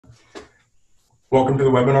Welcome to the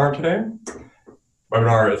webinar today.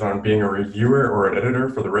 Webinar is on being a reviewer or an editor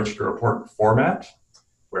for the Register Report format.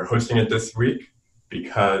 We're hosting it this week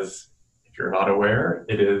because, if you're not aware,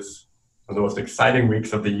 it is one of the most exciting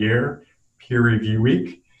weeks of the year, peer review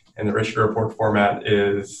week, and the Register Report format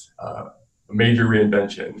is a major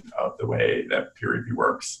reinvention of the way that peer review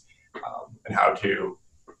works and how to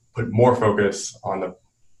put more focus on the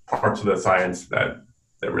parts of the science that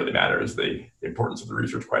really matters, the importance of the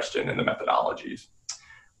research question and the methodologies.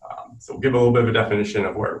 So we'll give a little bit of a definition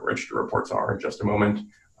of what register reports are in just a moment,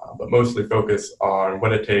 but mostly focus on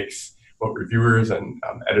what it takes, what reviewers and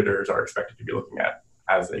editors are expected to be looking at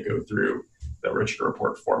as they go through the register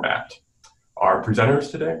report format. Our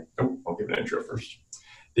presenters today, I'll give an intro first.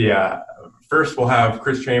 First we'll have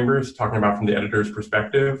Chris Chambers talking about from the editor's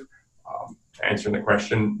perspective, answering the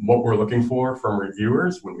question, what we're looking for from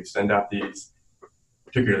reviewers when we send out these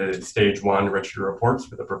particularly stage 1 register reports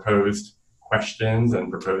with the proposed questions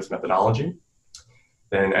and proposed methodology.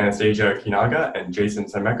 Then Anastasia Kiyonaga and Jason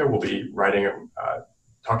Semeka will be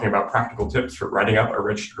talking about practical tips for writing up a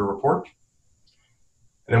register report.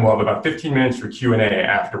 And then we'll have about 15 minutes for Q&A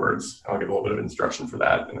afterwards. I'll give a little bit of instruction for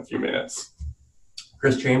that in a few minutes.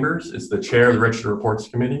 Chris Chambers is the chair of the Register Reports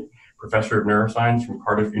Committee, professor of neuroscience from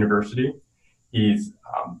Cardiff University. He's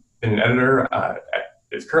been an editor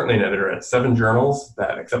is currently an editor at 7 journals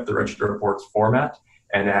that accept the Register Reports format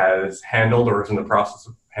and has handled or is in the process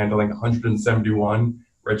of handling 171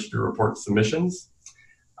 Register Report submissions.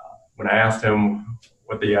 When I asked him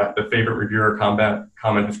what the favorite reviewer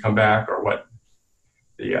comment has come back, or what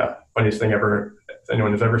the funniest thing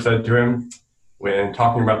anyone has ever said to him when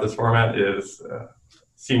talking about this format, is a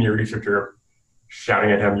senior researcher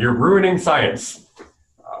shouting at him, "You're ruining science."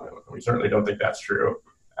 We certainly don't think that's true,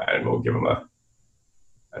 and we'll give him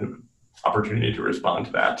an opportunity to respond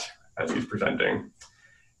to that as he's presenting.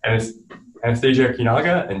 Anastasia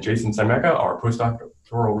Kiyonaga and Jason Semeka are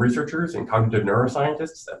postdoctoral researchers and cognitive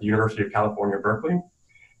neuroscientists at the University of California, Berkeley.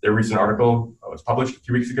 Their recent article was published a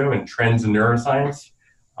few weeks ago in Trends in Neuroscience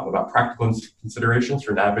about practical considerations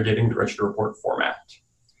for navigating the Register Report format.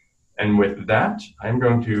 And with that, I'm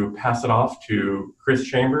going to pass it off to Chris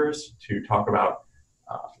Chambers to talk about,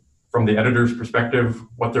 from the editor's perspective,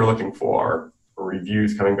 what they're looking for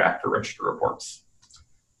reviews coming back for register reports.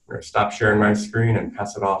 I'm going to stop sharing my screen and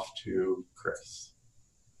pass it off to Chris.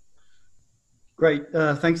 Great,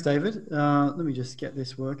 thanks David. Let me just get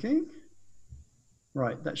this working.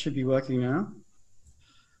 Right, that should be working now.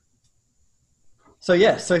 So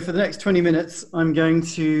for the next 20 minutes, I'm going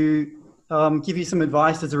to give you some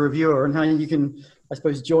advice as a reviewer on how you can, I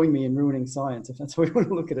suppose, join me in ruining science, if that's how we want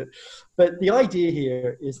to look at it. But the idea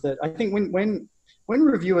here is that I think when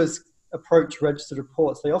reviewers approach registered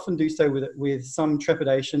reports, they often do so with some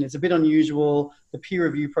trepidation. It's a bit unusual. The peer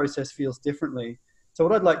review process feels differently. So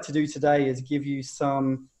what I'd like to do today is give you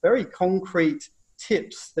some very concrete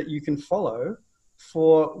tips that you can follow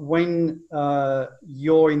for when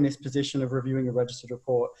you're in this position of reviewing a registered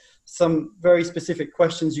report. Some very specific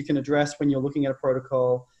questions you can address when you're looking at a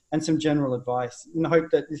protocol, and some general advice in the hope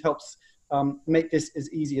that it helps make this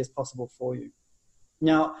as easy as possible for you.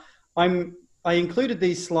 Now, I included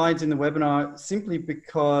these slides in the webinar simply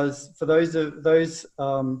because for those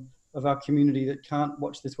of our community that can't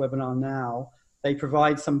watch this webinar now, they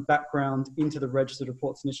provide some background into the Registered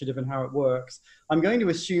Reports Initiative and how it works. I'm going to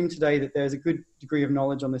assume today that there's a good degree of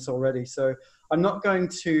knowledge on this already, so I'm not going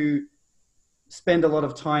to spend a lot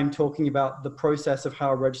of time talking about the process of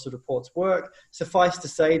how registered reports work. Suffice to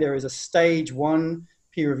say, there is a stage 1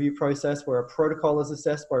 peer review process where a protocol is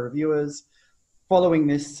assessed by reviewers. Following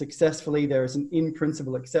this successfully, there is an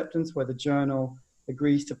in-principle acceptance where the journal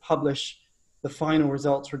agrees to publish the final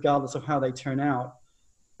results regardless of how they turn out.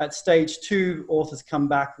 At stage 2, authors come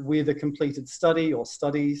back with a completed study or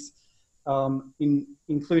studies,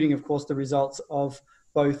 including, of course, the results of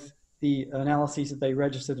both the analyses that they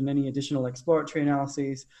registered and any additional exploratory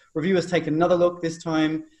analyses. Reviewers take another look this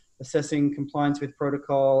time, assessing compliance with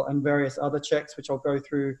protocol and various other checks, which I'll go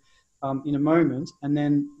through in a moment, and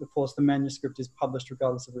then of course the manuscript is published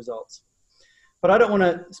regardless of results. But I don't want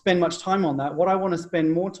to spend much time on that. What I want to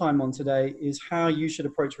spend more time on today is how you should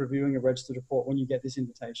approach reviewing a registered report when you get this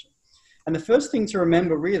invitation. And the first thing to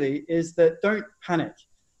remember really is that don't panic.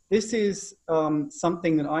 This is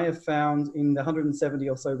something that I have found in the 170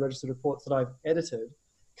 or so registered reports that I've edited,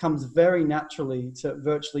 comes very naturally to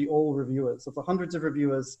virtually all reviewers. Of the hundreds of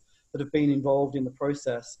reviewers that have been involved in the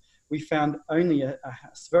process, we found only a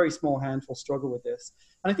very small handful struggle with this.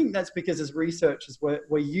 And I think that's because as researchers,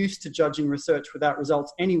 we're used to judging research without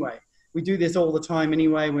results anyway. We do this all the time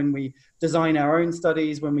anyway when we design our own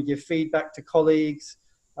studies, when we give feedback to colleagues,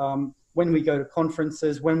 when we go to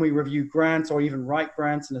conferences, when we review grants or even write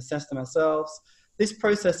grants and assess them ourselves. This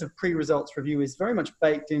process of pre-results review is very much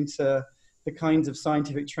baked into the kinds of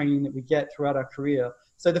scientific training that we get throughout our career.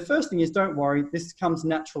 So the first thing is, don't worry, this comes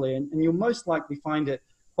naturally, and you'll most likely find it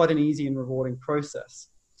quite an easy and rewarding process.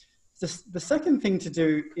 The second thing to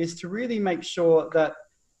do is to really make sure that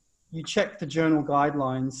you check the journal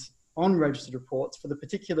guidelines on registered reports for the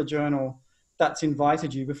particular journal that's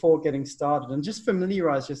invited you before getting started, and just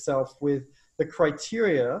familiarize yourself with the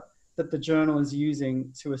criteria that the journal is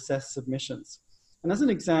using to assess submissions. And as an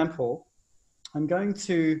example, I'm going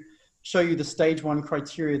to show you the stage 1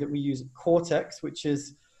 criteria that we use at Cortex, which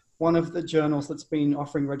is one of the journals that's been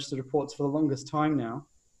offering registered reports for the longest time now.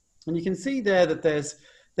 And you can see there that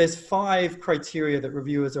there's 5 criteria that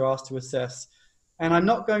reviewers are asked to assess. And I'm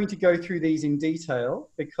not going to go through these in detail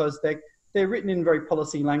because they're written in very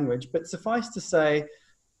policy language, but suffice to say,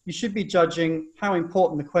 you should be judging how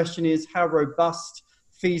important the question is, how robust,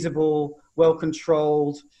 feasible,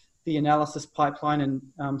 well-controlled the analysis pipeline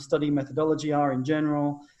and study methodology are in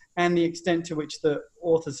general, and the extent to which the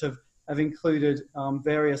authors have included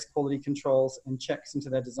various quality controls and checks into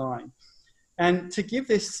their design. And to give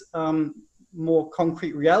this more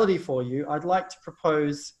concrete reality for you, I'd like to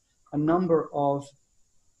propose a number of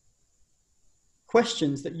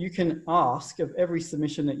questions that you can ask of every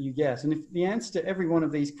submission that you get. And if the answer to every one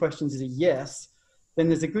of these questions is a yes, then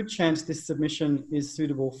there's a good chance this submission is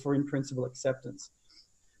suitable for in-principle acceptance.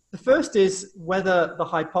 The first is whether the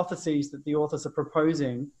hypotheses that the authors are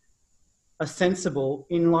proposing are sensible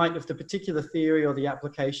in light of the particular theory or the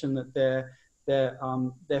application that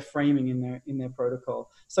they're framing in their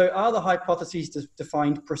protocol. So are the hypotheses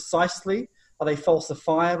defined precisely? Are they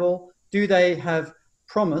falsifiable? Do they have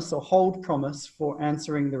promise or hold promise for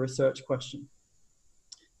answering the research question?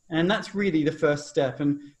 And that's really the first step.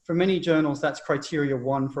 And for many journals, that's criteria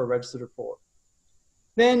 1 for a registered report.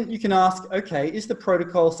 Then you can ask, okay, is the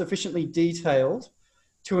protocol sufficiently detailed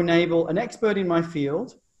to enable an expert in my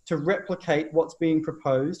field to replicate what's being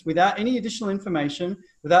proposed without any additional information,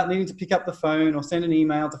 without needing to pick up the phone or send an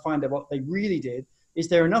email to find out what they really did? Is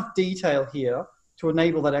there enough detail here to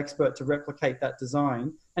enable that expert to replicate that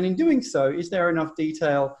design? And in doing so, is there enough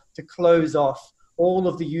detail to close off all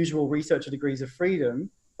of the usual researcher degrees of freedom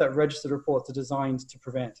that registered reports are designed to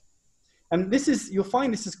prevent? And this is, you'll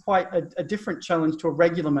find this is quite a different challenge to a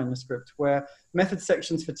regular manuscript, where method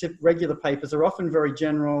sections for regular papers are often very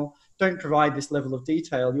general, don't provide this level of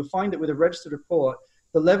detail. You'll find that with a registered report,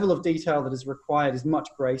 the level of detail that is required is much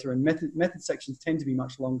greater, and method sections tend to be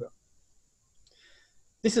much longer.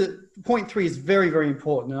 Point 3 is very, very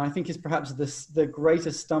important, and I think is perhaps the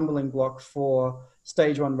greatest stumbling block for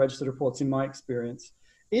stage 1 registered reports in my experience.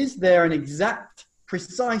 Is there an exact,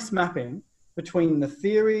 precise mapping between the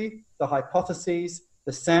theory, the hypotheses,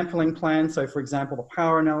 the sampling plan, so for example, the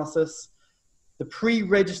power analysis, the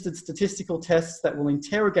pre-registered statistical tests that will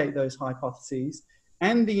interrogate those hypotheses,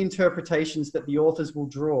 and the interpretations that the authors will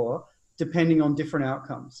draw depending on different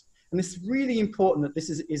outcomes? And it's really important that this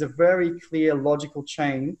is a very clear logical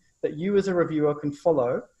chain that you as a reviewer can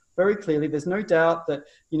follow very clearly. There's no doubt that,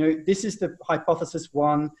 this is the hypothesis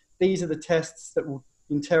 1, these are the tests that will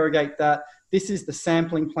interrogate that, this is the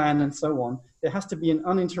sampling plan, and so on. There has to be an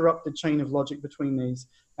uninterrupted chain of logic between these.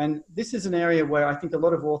 And this is an area where I think a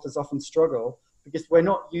lot of authors often struggle because we're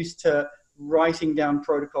not used to writing down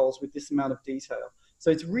protocols with this amount of detail.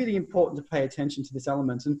 So it's really important to pay attention to this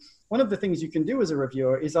element. And one of the things you can do as a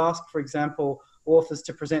reviewer is ask, for example, authors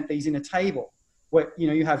to present these in a table where,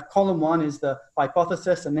 you have column 1 is the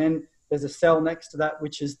hypothesis, and then there's a cell next to that,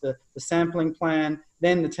 which is the sampling plan,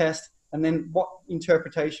 then the test, and then what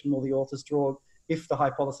interpretation will the authors draw if the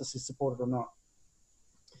hypothesis is supported or not.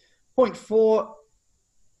 Point 4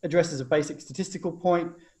 addresses a basic statistical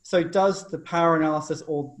point. So does the power analysis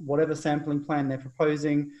or whatever sampling plan they're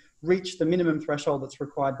proposing reach the minimum threshold that's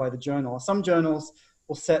required by the journal? Some journals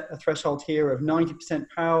will set a threshold here of 90%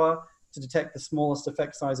 power to detect the smallest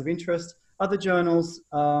effect size of interest. Other journals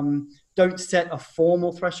don't set a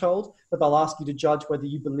formal threshold, but they'll ask you to judge whether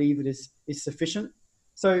you believe it is sufficient.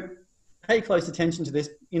 So pay close attention to this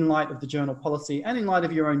in light of the journal policy and in light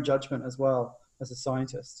of your own judgment as well as a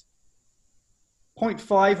scientist. Point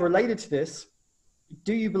 5, related to this,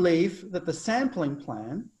 do you believe that the sampling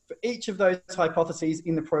plan for each of those hypotheses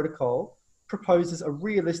in the protocol proposes a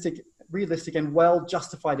realistic and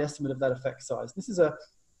well-justified estimate of that effect size? This is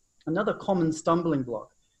another common stumbling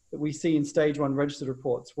block that we see in stage 1 registered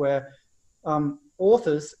reports, where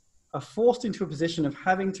authors are forced into a position of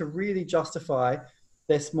having to really justify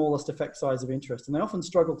their smallest effect size of interest. And they often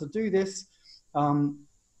struggle to do this.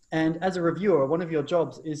 And as a reviewer, one of your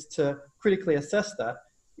jobs is to critically assess that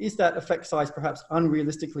is that effect size perhaps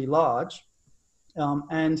unrealistically large?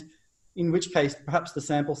 And in which case, perhaps the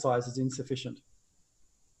sample size is insufficient.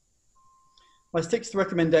 My sixth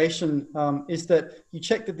recommendation is that you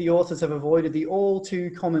check that the authors have avoided the all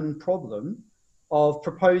too common problem of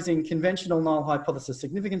proposing conventional null hypothesis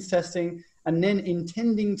significance testing and then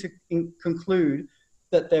intending to conclude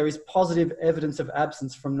that there is positive evidence of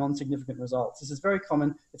absence from non-significant results. This is very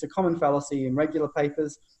common. It's a common fallacy in regular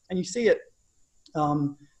papers, and you see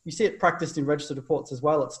it practiced in registered reports as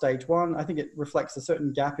well at stage 1. I think it reflects a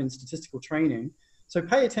certain gap in statistical training. So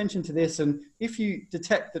pay attention to this, and if you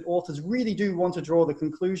detect that authors really do want to draw the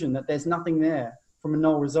conclusion that there's nothing there from a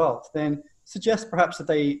null result, then suggest perhaps that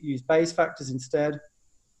they use Bayes factors instead,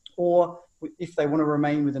 or if they want to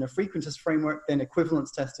remain within a frequentist framework, then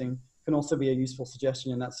equivalence testing can also be a useful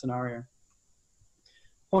suggestion in that scenario.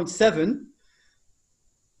 Point 7,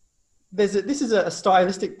 this is a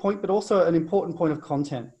stylistic point, but also an important point of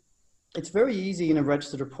content. It's very easy in a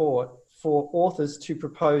registered report for authors to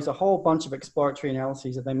propose a whole bunch of exploratory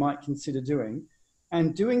analyses that they might consider doing,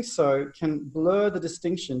 and doing so can blur the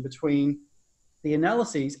distinction between the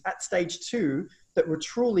analyses at stage 2 that were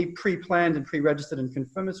truly pre-planned and pre-registered and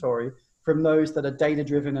confirmatory from those that are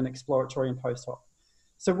data-driven and exploratory and post-hoc.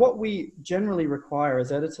 So what we generally require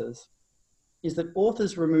as editors is that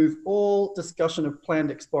authors remove all discussion of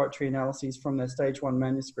planned exploratory analyses from their stage 1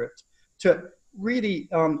 manuscript to really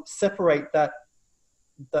separate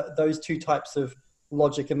those two types of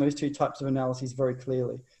logic and those two types of analyses very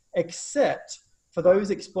clearly, except for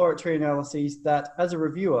those exploratory analyses that, as a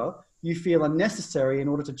reviewer, you feel are necessary in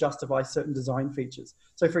order to justify certain design features.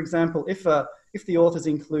 So, for example, if the authors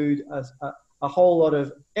include a whole lot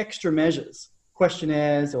of extra measures,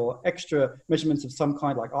 questionnaires or extra measurements of some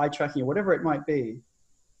kind like eye tracking or whatever it might be,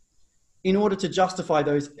 in order to justify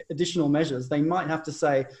those additional measures, they might have to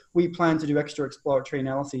say, we plan to do extra exploratory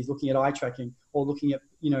analyses looking at eye tracking or looking at,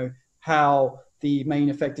 how the main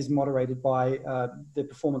effect is moderated by the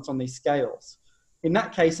performance on these scales. In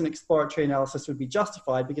that case, an exploratory analysis would be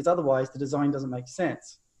justified because otherwise the design doesn't make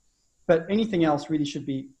sense. But anything else really should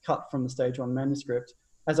be cut from the stage 1 manuscript,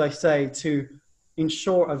 as I say, to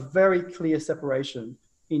ensure a very clear separation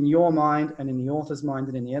in your mind and in the author's mind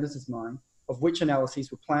and in the editor's mind of which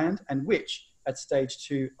analyses were planned and which at stage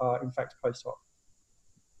 2 are in fact post-hoc.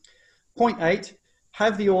 Point 8,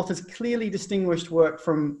 have the authors clearly distinguished work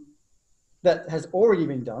from that has already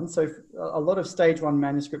been done. So a lot of stage 1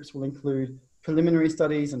 manuscripts will include preliminary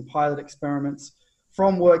studies and pilot experiments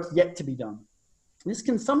from work yet to be done. This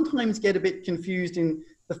can sometimes get a bit confused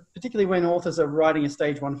particularly when authors are writing a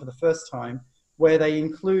stage 1 for the first time, where they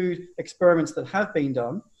include experiments that have been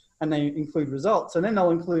done and they include results, and then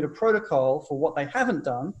they'll include a protocol for what they haven't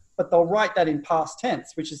done, but they'll write that in past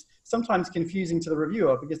tense, which is sometimes confusing to the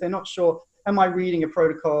reviewer because they're not sure, am I reading a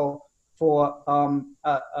protocol for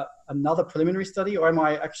another preliminary study, or am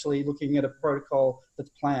I actually looking at a protocol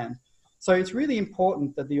that's planned? So it's really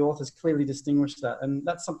important that the authors clearly distinguish that, and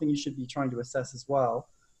that's something you should be trying to assess as well.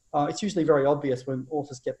 It's usually very obvious when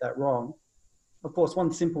authors get that wrong. Of course,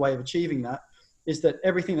 one simple way of achieving that is that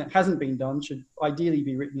everything that hasn't been done should ideally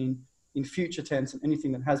be written in future tense, and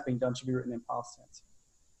anything that has been done should be written in past tense.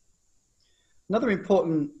 Another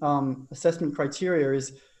important assessment criteria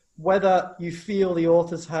is whether you feel the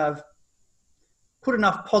authors have put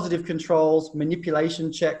enough positive controls,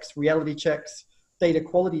 manipulation checks, reality checks, data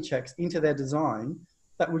quality checks into their design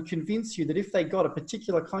that would convince you that if they got a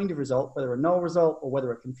particular kind of result, whether a null result or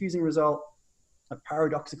whether a confusing result, a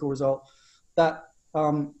paradoxical result, that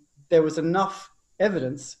there was enough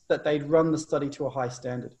evidence that they'd run the study to a high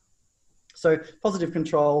standard. So positive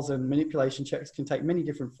controls and manipulation checks can take many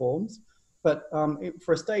different forms, but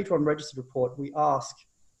for a stage 1 registered report, we ask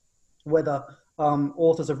whether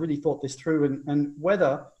authors have really thought this through and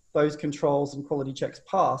whether those controls and quality checks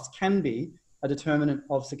pass can be a determinant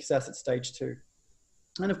of success at stage 2.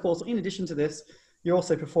 And of course, in addition to this, you're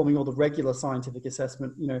also performing all the regular scientific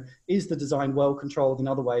assessment. Is the design well controlled in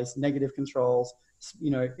other ways? Negative controls,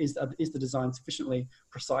 is the design sufficiently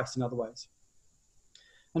precise in other ways?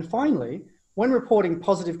 And finally, when reporting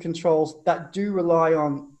positive controls that do rely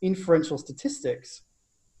on inferential statistics,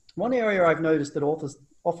 one area I've noticed that authors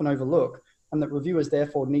often overlook and that reviewers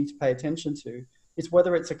therefore need to pay attention to is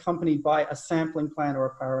whether it's accompanied by a sampling plan or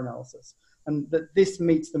a power analysis, and that this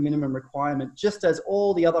meets the minimum requirement just as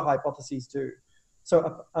all the other hypotheses do.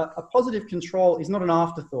 So a positive control is not an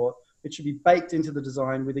afterthought. It should be baked into the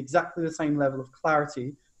design with exactly the same level of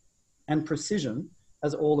clarity and precision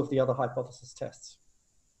as all of the other hypothesis tests.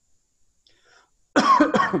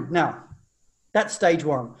 Now, that's stage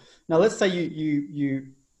 1. Now, let's say you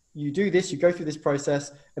you do this, you go through this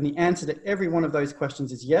process, and the answer to every one of those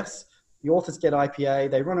questions is yes. The authors get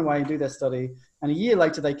IPA, they run away and do their study, and a year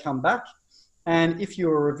later they come back. And if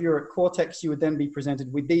you're a reviewer at Cortex, you would then be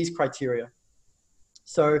presented with these criteria.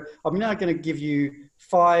 So I'm now going to give you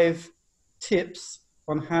 5 tips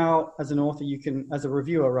on how, as an author, you can, as a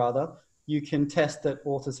reviewer rather, you can test that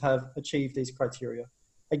authors have achieved these criteria.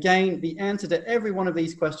 Again, the answer to every one of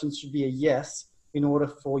these questions should be a yes in order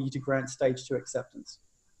for you to grant stage 2 acceptance.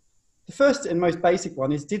 The first and most basic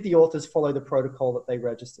one is, did the authors follow the protocol that they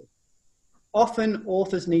registered? Often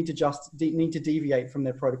authors need to deviate from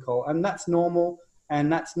their protocol, and that's normal,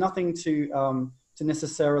 and that's nothing to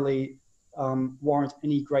necessarily warrant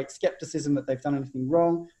any great skepticism that they've done anything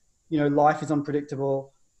wrong. You know, life is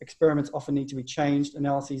unpredictable. Experiments often need to be changed.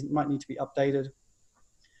 Analyses might need to be updated.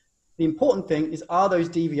 The important thing is, are those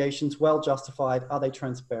deviations well justified? Are they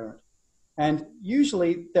transparent? And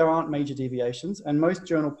usually there aren't major deviations, and most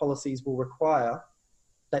journal policies will require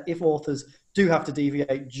that if authors do have to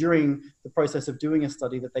deviate during the process of doing a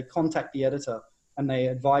study, that they contact the editor and they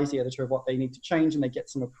advise the editor of what they need to change, and they get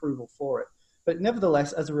some approval for it. But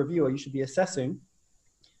nevertheless, as a reviewer, you should be assessing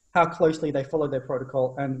how closely they follow their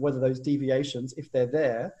protocol and whether those deviations, if they're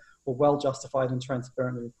there, were well justified and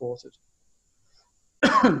transparently reported.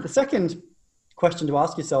 The second question to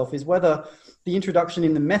ask yourself is whether the introduction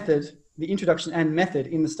and method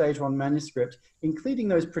in the stage 1 manuscript, including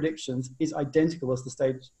those predictions, is identical as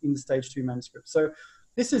in the stage 2 manuscript. So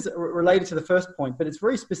this is related to the first point, but it's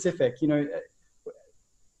very specific. You know,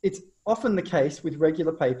 it's often the case with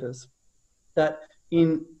regular papers that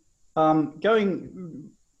in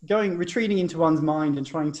retreating into one's mind and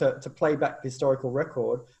trying to play back the historical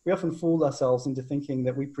record, we often fool ourselves into thinking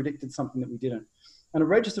that we predicted something that we didn't. And a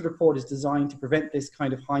registered report is designed to prevent this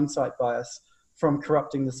kind of hindsight bias from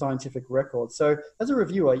corrupting the scientific record. So as a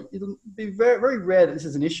reviewer, it'll be very, very rare that this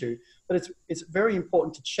is an issue, but it's very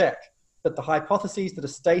important to check that the hypotheses that are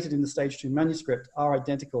stated in the stage 2 manuscript are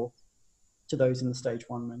identical to those in the stage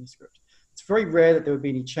 1 manuscript. It's very rare that there would be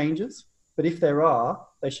any changes, but if there are,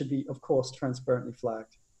 they should be, of course, transparently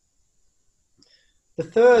flagged. The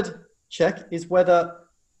third check is whether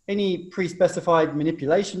any pre-specified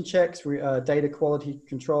manipulation checks, data quality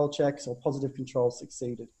control checks, or positive controls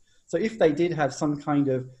succeeded. So if they did have some kind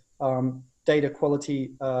of data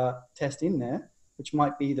quality test in there, which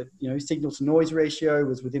might be that, you know, signal to noise ratio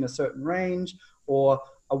was within a certain range, or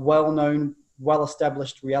a well-known,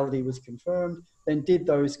 well-established reality was confirmed, then did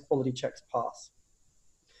those quality checks pass?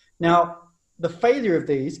 Now, the failure of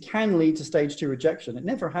these can lead to stage 2 rejection. It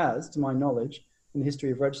never has, to my knowledge, in the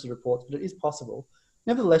history of registered reports, but it is possible.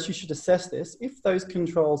 Nevertheless, you should assess this. If those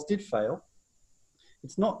controls did fail,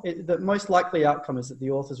 the most likely outcome is that the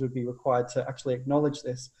authors would be required to actually acknowledge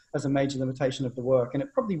this as a major limitation of the work, and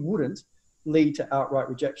it probably wouldn't lead to outright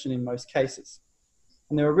rejection in most cases.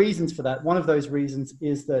 And there are reasons for that. One of those reasons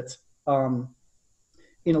is that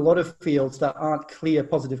in a lot of fields there aren't clear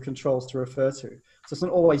positive controls to refer to. So it's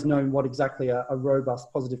not always known what exactly a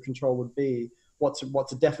robust positive control would be, what's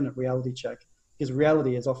a definite reality check, because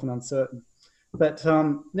reality is often uncertain. But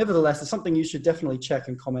nevertheless, it's something you should definitely check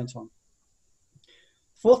and comment on.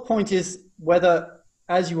 Fourth point is whether,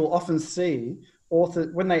 as you will often see,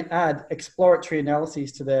 authors, when they add exploratory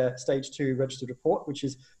analyses to their stage 2 registered report, which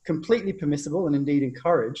is completely permissible and indeed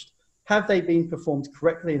encouraged, have they been performed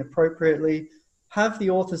correctly and appropriately? Have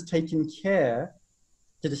the authors taken care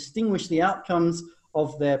to distinguish the outcomes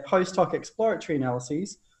of their post hoc exploratory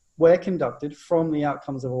analyses where conducted from the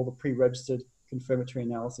outcomes of all the pre-registered confirmatory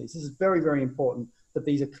analyses? This is very, very important that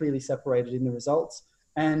these are clearly separated in the results.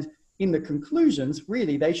 And in the conclusions,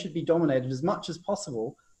 really, they should be dominated as much as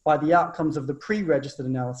possible by the outcomes of the pre-registered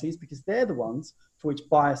analyses, because they're the ones for which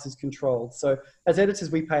bias is controlled. So as editors,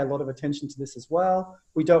 we pay a lot of attention to this as well.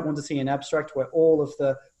 We don't want to see an abstract where all of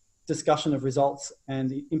the discussion of results and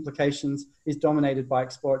the implications is dominated by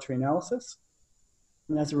exploratory analysis.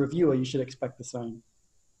 And as a reviewer, you should expect the same.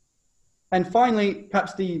 And finally,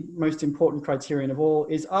 perhaps the most important criterion of all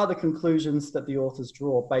is, are the conclusions that the authors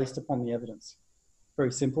draw based upon the evidence?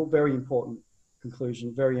 Very simple, very important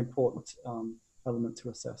conclusion, very important element to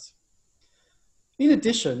assess. In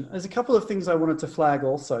addition, there's a couple of things I wanted to flag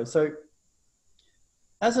also. So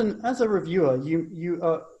as a reviewer,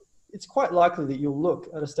 it's quite likely that you'll look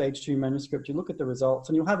at a stage 2 manuscript, you look at the results,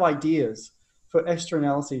 and you'll have ideas for extra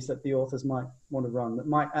analyses that the authors might want to run that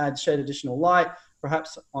might shed additional light,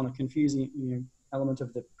 perhaps on a confusing element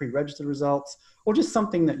of the pre-registered results, or just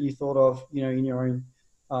something that you thought of in your own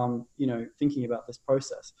thinking about this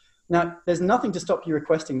process. Now, there's nothing to stop you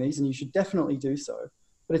requesting these, and you should definitely do so,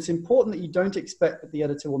 but it's important that you don't expect that the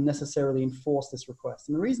editor will necessarily enforce this request.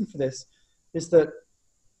 And the reason for this is that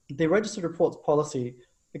the registered reports policy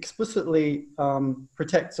explicitly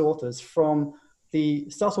protects authors from the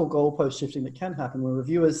subtle goalpost shifting that can happen when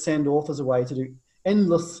reviewers send authors away to do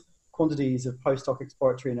endless quantities of postdoc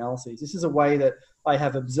exploratory analyses. This is a way that I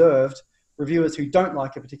have observed reviewers who don't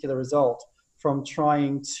like a particular result from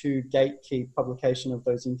trying to gatekeep publication of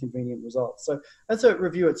those inconvenient results. So as a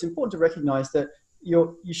reviewer, it's important to recognize that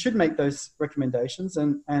you should make those recommendations,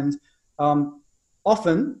 and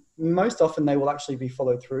most often they will actually be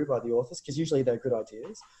followed through by the authors, because usually they're good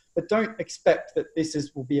ideas, but don't expect that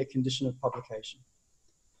will be a condition of publication.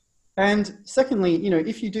 And secondly,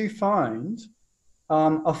 if you do find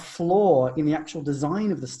a flaw in the actual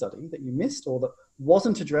design of the study that you missed or that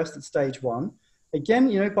wasn't addressed at stage 1,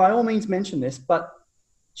 again, by all means mention this, but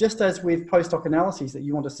just as with postdoc analyses that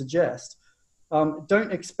you want to suggest,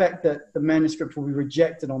 don't expect that the manuscript will be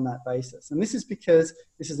rejected on that basis. And this is because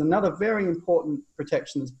this is another very important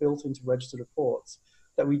protection that's built into registered reports,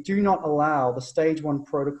 that we do not allow the stage 1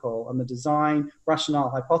 protocol and the design rationale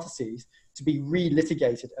hypotheses to be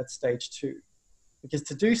re-litigated at stage 2. Because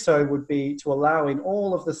to do so would be to allow in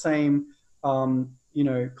all of the same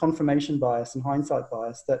confirmation bias and hindsight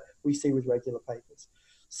bias that we see with regular papers.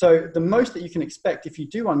 So the most that you can expect if you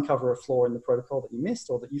do uncover a flaw in the protocol that you missed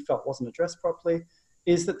or that you felt wasn't addressed properly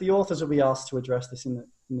is that the authors will be asked to address this in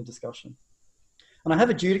the discussion. And I have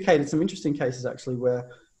adjudicated some interesting cases actually where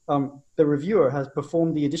the reviewer has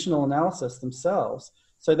performed the additional analysis themselves.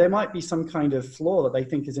 So there might be some kind of flaw that they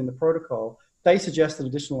think is in the protocol. They suggest an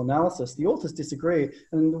additional analysis. The authors disagree.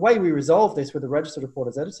 And the way we resolve this with the registered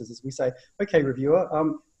reporters editors is we say, okay, reviewer,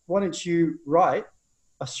 why don't you write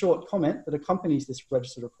a short comment that accompanies this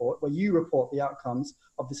registered report where you report the outcomes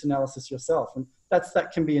of this analysis yourself. And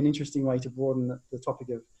that can be an interesting way to broaden the topic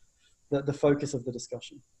of the focus of the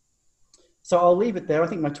discussion. So I'll leave it there. I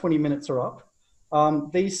think my 20 minutes are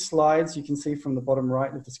up. These slides you can see from the bottom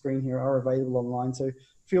right of the screen here are available online. So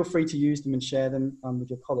feel free to use them and share them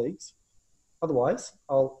with your colleagues. Otherwise,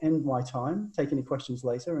 I'll end my time, take any questions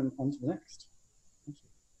later, and on to the next. Thank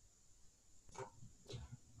you.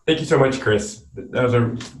 Thank you so much, Chris. That was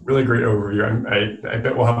a really great overview. I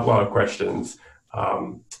bet we'll have a lot of questions.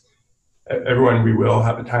 Everyone, we will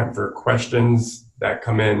have the time for questions that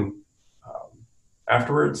come in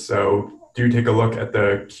afterwards. So do take a look at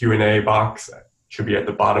the Q&A box. It should be at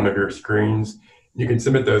the bottom of your screens. You can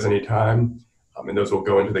submit those anytime, and those will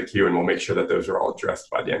go into the queue, and we'll make sure that those are all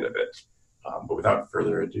addressed by the end of it. But without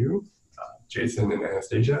further ado, Jason and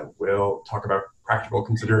Anastasia will talk about practical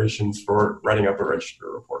considerations for writing up a registered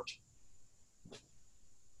report.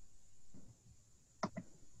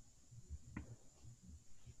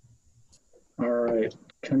 All right,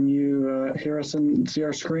 can you hear us and see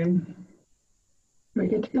our screen? We're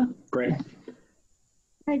good to go. Great.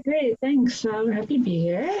 Hi, great, thanks. We're happy to be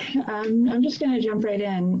here. I'm just going to jump right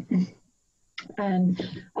in and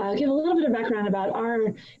give a little bit of background about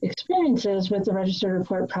our experiences with the registered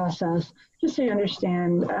report process, just so you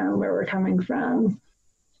understand where we're coming from.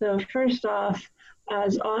 So first off,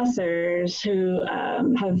 as authors who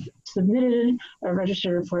have submitted a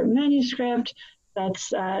registered report manuscript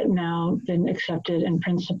that's now been accepted in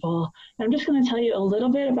principle. And I'm just going to tell you a little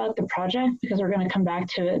bit about the project because we're going to come back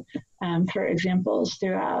to it for examples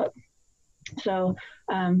throughout. So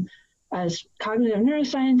as cognitive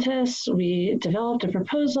neuroscientists, we developed a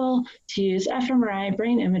proposal to use fMRI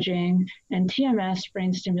brain imaging and TMS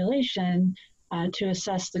brain stimulation to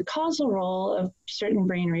assess the causal role of certain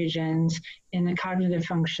brain regions in the cognitive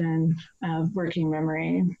function of working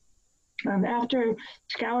memory. After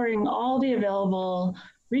scouring all the available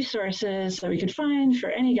resources that we could find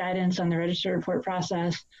for any guidance on the registered report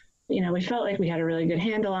process, we felt like we had a really good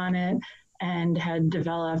handle on it and had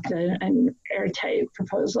developed an airtight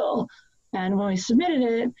proposal. And when we submitted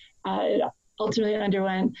it, it ultimately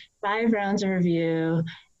underwent 5 rounds of review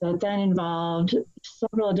that then involved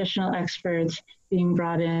several additional experts being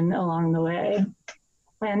brought in along the way.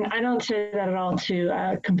 And I don't say that at all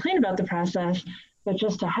to complain about the process, but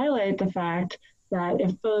just to highlight the fact that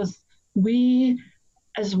if both we,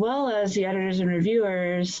 as well as the editors and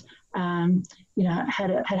reviewers, had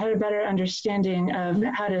a better understanding of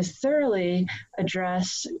how to thoroughly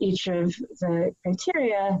address each of the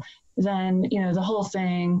criteria, then the whole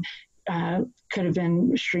thing could have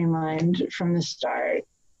been streamlined from the start.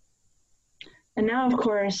 And now, of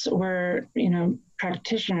course, we're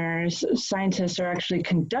practitioners. Scientists are actually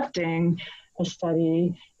conducting a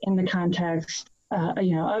study in the context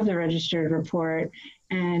of the registered report,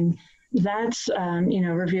 and that's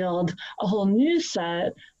revealed a whole new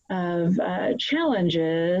set of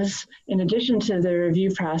challenges in addition to the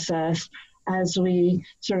review process as we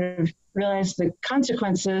sort of realized the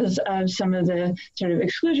consequences of some of the sort of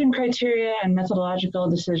exclusion criteria and methodological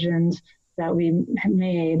decisions that we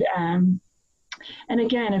made. And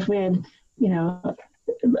again, if we had,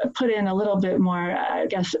 put in a little bit more, I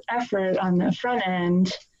guess, effort on the front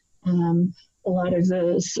end, a lot of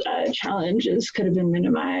those challenges could have been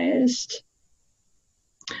minimized.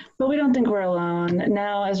 But we don't think we're alone.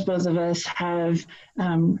 Now, as both of us have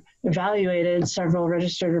evaluated several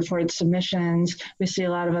registered report submissions, we see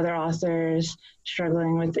a lot of other authors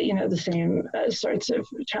struggling with the same sorts of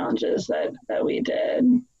challenges that we did.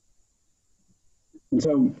 And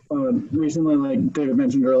so recently, like David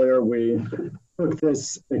mentioned earlier, we took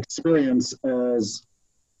this experience as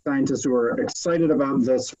scientists who are excited about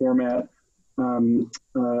this format and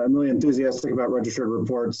really enthusiastic about registered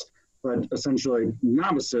reports, but essentially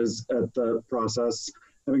novices at the process,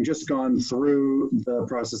 having just gone through the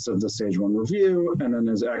process of the stage 1 review, and then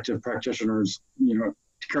as active practitioners,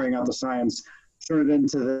 carrying out the science, turn it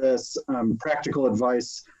into this practical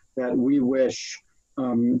advice that we wish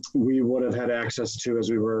we would have had access to as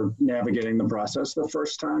we were navigating the process the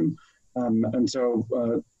first time. And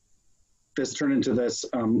so this turned into this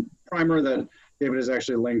primer that David has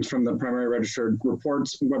actually linked from the Primary Registered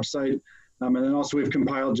Reports website. And then also we've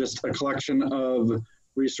compiled just a collection of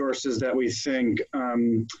resources that we think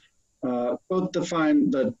both define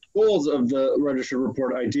the goals of the registered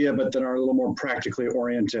report idea, but then are a little more practically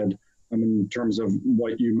oriented in terms of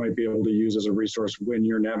what you might be able to use as a resource when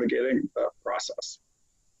you're navigating the process.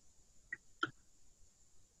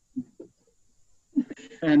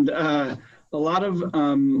 And a lot of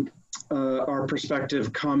our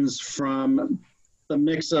perspective comes from the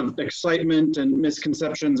mix of excitement and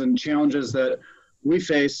misconceptions and challenges that we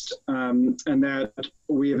faced and that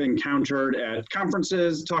we have encountered at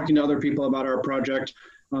conferences, talking to other people about our project.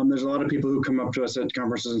 There's a lot of people who come up to us at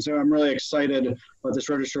conferences and say, I'm really excited about this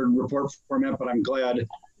registered report format, but I'm glad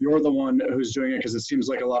you're the one who's doing it because it seems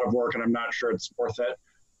like a lot of work and I'm not sure it's worth it.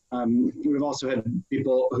 We've also had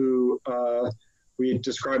people who we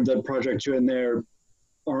described the project to, and they're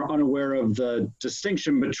unaware of the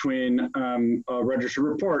distinction between a registered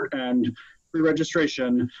report and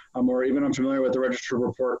pre-registration, or even unfamiliar with the registered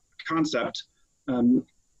report concept. And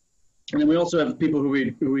then we also have people who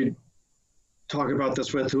we talk about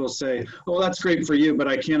this with who will say, oh, that's great for you, but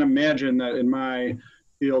I can't imagine that in my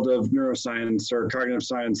field of neuroscience or cognitive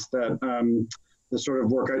science that the sort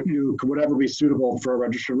of work I do would ever be suitable for a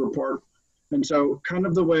registered report. And so kind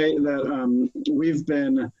of the way that we've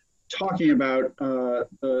been talking about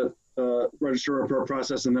the registered report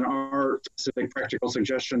process and then our specific practical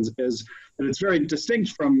suggestions is that it's very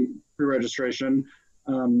distinct from pre-registration,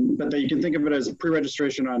 but that you can think of it as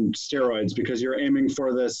pre-registration on steroids because you're aiming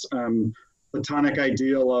for this platonic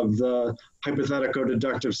ideal of the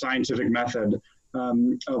hypothetico-deductive scientific method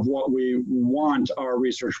of what we want our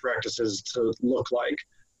research practices to look like.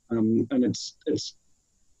 And it's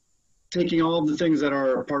taking all of the things that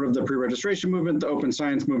are part of the pre-registration movement, the open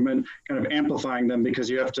science movement, kind of amplifying them because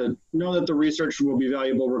you have to know that the research will be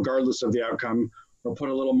valuable regardless of the outcome, or put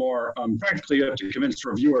a little more practically, you have to convince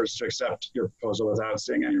reviewers to accept your proposal without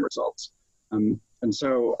seeing any results. And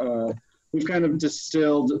so we've kind of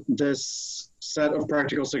distilled this set of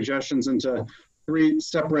practical suggestions into 3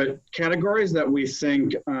 separate categories that we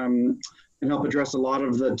think can help address a lot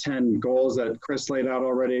of the 10 goals that Chris laid out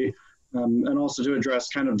already. And also to address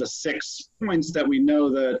kind of the 6 points that we know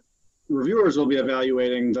that reviewers will be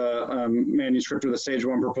evaluating the manuscript or the stage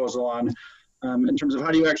 1 proposal on in terms of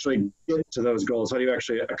how do you actually get to those goals, how do you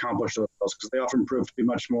actually accomplish those goals, because they often prove to be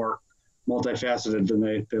much more multifaceted than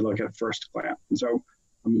they look at first glance. And so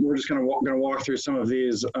we're just going to walk through some of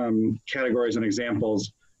these categories and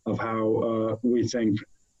examples of how we think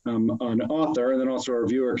an author and then also a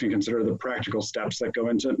reviewer can consider the practical steps that go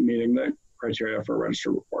into meeting the criteria for a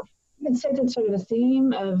registered report. I'd say that sort of the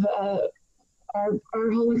theme of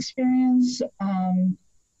our whole experience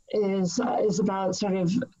is about sort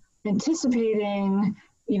of anticipating,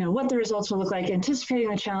 what the results will look like, anticipating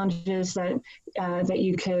the challenges that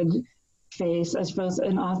you could face as both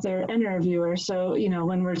an author and a reviewer. So,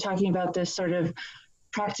 when we're talking about this sort of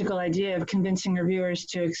practical idea of convincing reviewers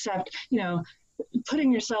to accept,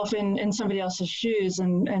 putting yourself in somebody else's shoes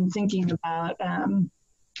and thinking about,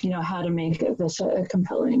 how to make this a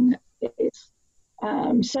compelling case.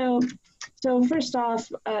 So first off,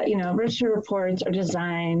 registered reports are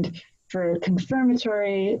designed for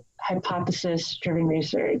confirmatory hypothesis-driven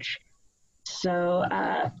research. So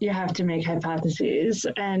you have to make hypotheses.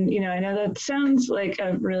 And, I know that sounds like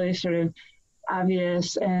a really sort of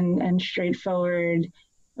obvious and straightforward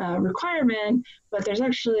requirement, but there's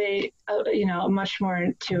actually much more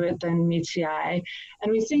to it than meets the eye.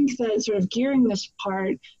 And we think that sort of gearing this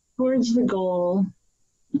part towards the goal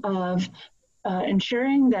of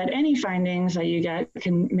ensuring that any findings that you get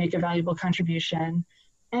can make a valuable contribution,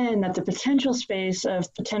 and that the potential space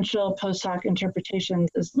of potential post-hoc interpretations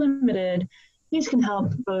is limited. These can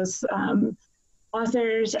help both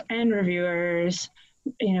authors and reviewers,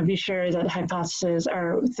 be sure that hypotheses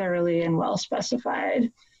are thoroughly and well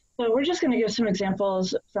specified. So we're just going to give some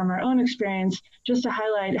examples from our own experience, just to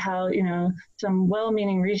highlight how some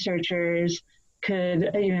well-meaning researchers could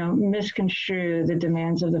misconstrue the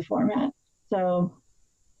demands of the format. So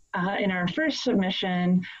in our first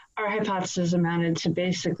submission, our hypothesis amounted to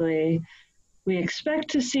basically, we expect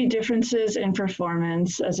to see differences in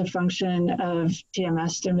performance as a function of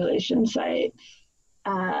TMS stimulation site.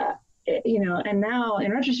 And now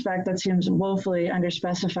in retrospect, that seems woefully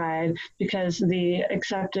underspecified, because the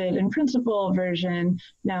accepted in principle version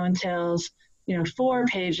now entails 4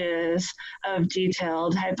 pages of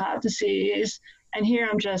detailed hypotheses. And here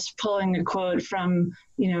I'm just pulling a quote from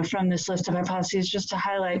this list of hypotheses, just to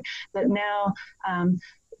highlight that now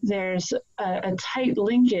there's a tight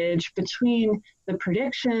linkage between the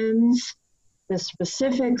predictions, the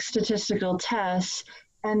specific statistical tests,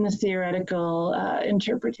 and the theoretical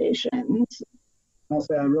interpretations. I'll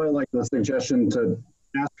say I really like the suggestion to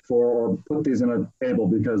ask for or put these in a table,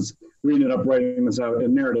 because we ended up writing this out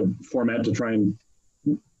in narrative format to try and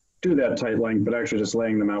do that tight link, but actually just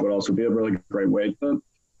laying them out would also be a really great way to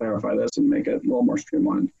clarify this and make it a little more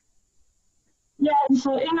streamlined. Yeah, and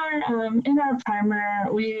so in our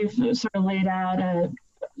primer, we've sort of laid out a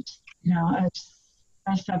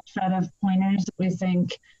set of pointers that we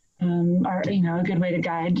think are a good way to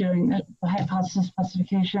guide doing the hypothesis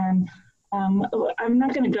specification. I'm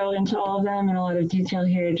not going to go into all of them in a lot of detail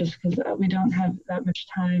here, just because we don't have that much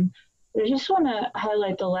time. But I just want to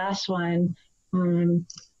highlight the last one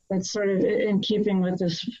that's sort of in keeping with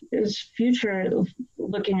this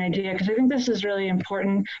future-looking idea, because I think this is really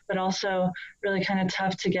important, but also really kind of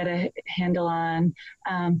tough to get a handle on.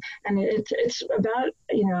 And it's about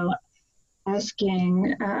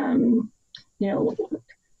asking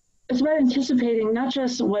it's about anticipating not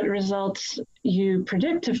just what results you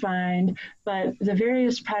predict to find, but the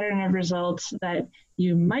various pattern of results that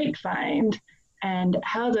you might find and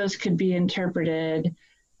how those could be interpreted.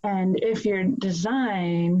 And if your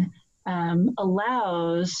design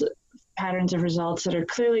allows patterns of results that are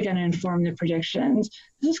clearly going to inform the predictions,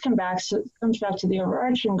 this comes back to the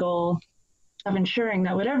overarching goal of ensuring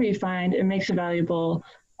that whatever you find, it makes a valuable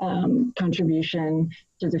contribution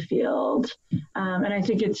to the field. And I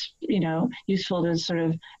think it's useful to sort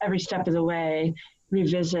of every step of the way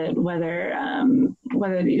revisit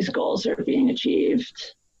whether these goals are being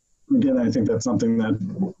achieved. Again, I think that's something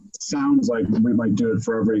that sounds like we might do it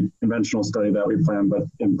for every conventional study that we plan, but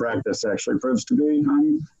in practice actually proves to be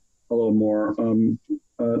a little more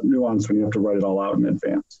nuanced when you have to write it all out in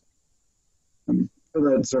advance.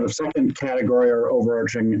 The sort of second category or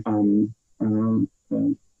overarching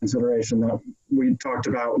consideration that we talked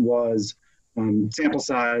about was sample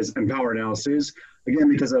size and power analyses. Again,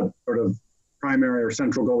 because a sort of primary or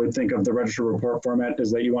central goal we think of the register report format is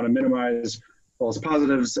that you want to minimize false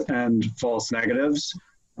positives and false negatives.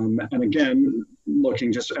 And again,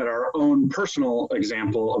 looking just at our own personal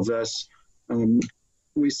example of this,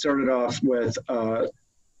 we started off with a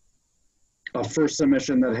first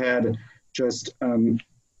submission that had just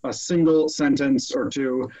a single sentence or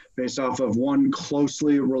two based off of one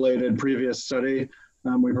closely related previous study.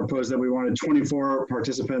 We proposed that we wanted 24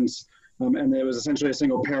 participants, and it was essentially a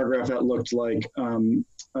single paragraph that looked like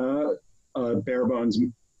a bare bones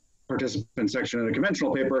participant section in a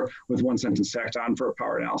conventional paper with one sentence tacked on for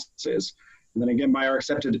power analysis. And then again, by our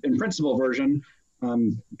accepted in principle version,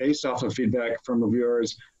 based off of feedback from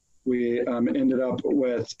reviewers, we ended up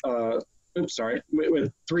with,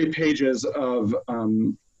 with 3 pages of,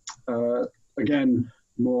 again,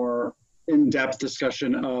 more in-depth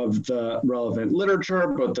discussion of the relevant literature,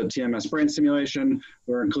 both the TMS brain stimulation.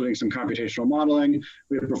 We're including some computational modeling.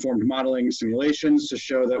 We have performed modeling simulations to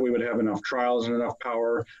show that we would have enough trials and enough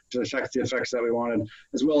power to detect the effects that we wanted,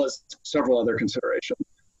 as well as several other considerations.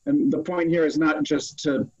 And the point here is not just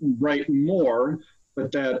to write more,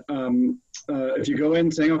 but that if you go in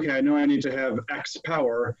saying, okay, I know I need to have X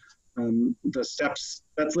power, the steps,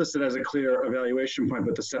 that's listed as a clear evaluation point,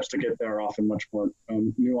 but the steps to get there are often much more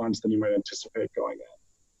nuanced than you might anticipate going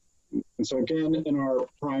in. And so again, in our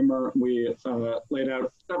primer, we laid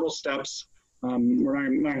out several steps. We're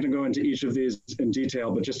not going to go into each of these in detail,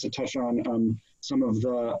 but just to touch on some of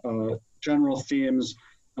the general themes.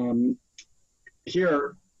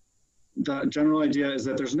 Here, the general idea is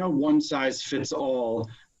that there's no one size fits all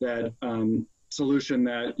that solution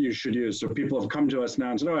that you should use. So people have come to us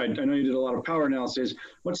now and said, oh, I know you did a lot of power analyses.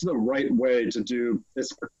 What's the right way to do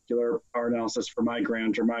this particular power analysis for my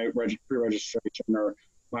grant or my pre-registration or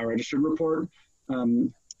my registered report?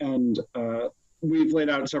 We've laid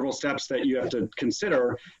out several steps that you have to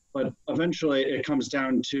consider, but eventually it comes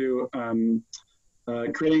down to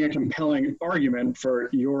creating a compelling argument for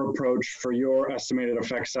your approach, for your estimated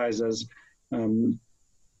effect sizes,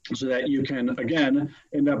 so that you can, again,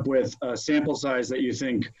 end up with a sample size that you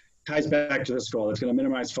think ties back to this goal. It's going to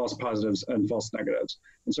minimize false positives and false negatives.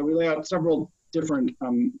 And so we lay out several different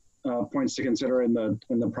points to consider in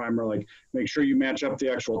the primer, like make sure you match up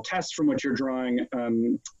the actual test from which you're drawing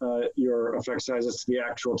your effect sizes to the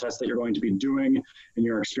actual test that you're going to be doing in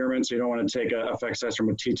your experiment. So you don't want to take an effect size from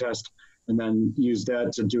a t-test and then use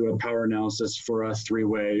that to do a power analysis for a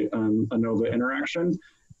three-way ANOVA interaction,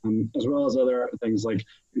 as well as other things like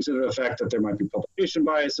consider the fact that there might be publication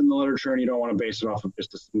bias in the literature and you don't want to base it off of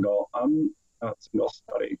just a single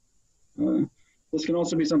study. This can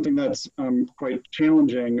also be something that's quite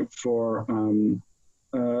challenging for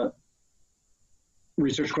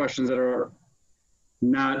research questions that are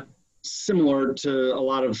not similar to a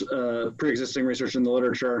lot of pre-existing research in the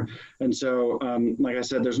literature. And so, like I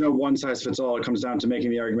said, there's no one size fits all. It comes down to making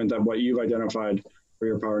the argument that what you've identified for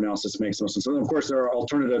your power analysis makes most sense. And of course, there are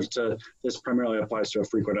alternatives to this. Primarily applies to a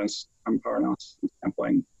frequentist power analysis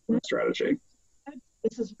sampling strategy.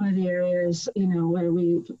 This is one of the areas, where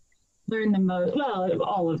we've learned the most. Well,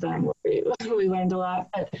 all of them, we learned a lot.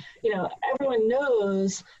 But everyone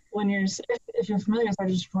knows when if you're familiar with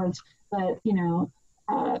registered reports that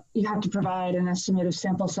you have to provide an estimate of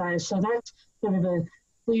sample size. So that's sort of a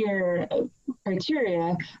clear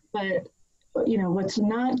criteria. But what's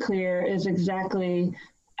not clear is exactly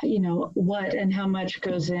what and how much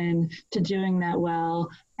goes in to doing that well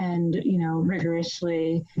and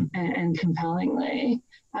rigorously and compellingly.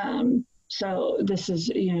 So this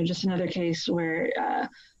is just another case where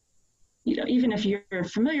even if you're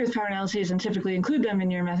familiar with power analyses and typically include them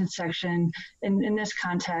in your methods section, in this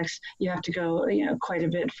context you have to go quite a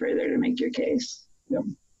bit further to make your case. Yeah.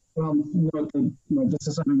 Well, this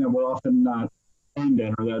is something that we're often not trained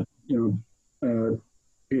in, or that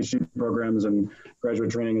PhD programs and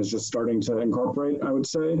graduate training is just starting to incorporate, I would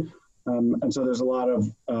say. And so there's a lot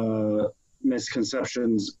of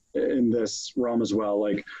misconceptions in this realm as well.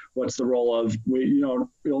 Like, what's the role of, you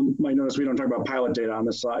might notice we don't talk about pilot data on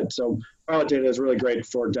this slide. So pilot data is really great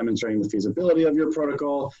for demonstrating the feasibility of your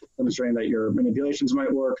protocol, demonstrating that your manipulations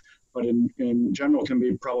might work, but in general can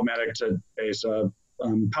be problematic to base a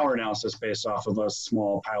power analysis based off of a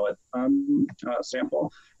small pilot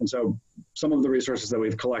sample. And so some of the resources that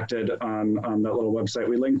we've collected on that little website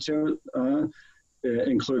we linked to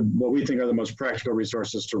include what we think are the most practical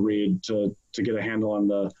resources to read to get a handle on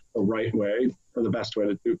the right way or the best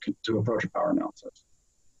way to approach a power analysis.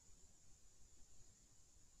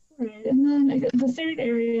 Right, and then the third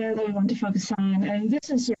area that we want to focus on, and this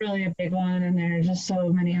is really a big one, and there are just so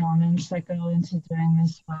many elements that go into doing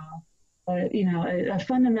this well. But a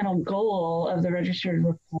fundamental goal of the registered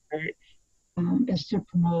report is to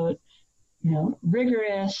promote,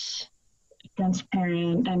 rigorous,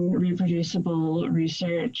 transparent, and reproducible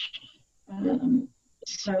research.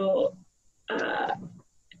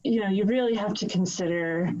 You really have to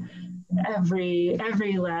consider every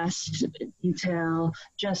last detail,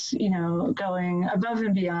 just going above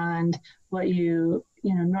and beyond what you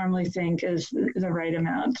normally think is the right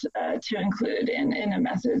amount to include in a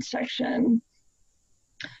methods section.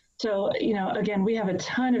 So, again, we have a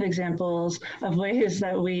ton of examples of ways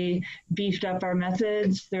that we beefed up our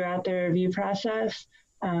methods throughout the review process.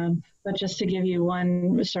 But just to give you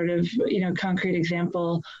one sort of, concrete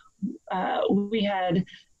example, we had,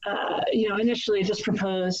 initially just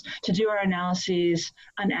proposed to do our analyses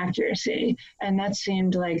on accuracy. And that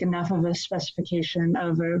seemed like enough of a specification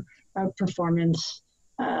of a performance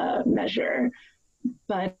measure.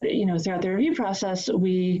 But, throughout the review process,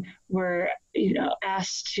 we were,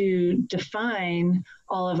 asked to define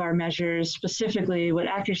all of our measures, specifically what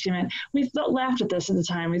accuracy meant. We laughed at this at the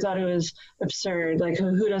time. We thought it was absurd. Like,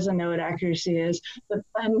 who doesn't know what accuracy is? But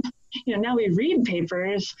then, now we read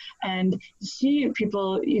papers and see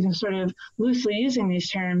people, sort of loosely using these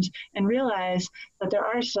terms and realize that there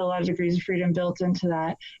are still a lot of degrees of freedom built into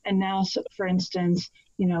that. And now, for instance,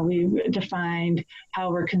 we've defined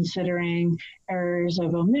how we're considering errors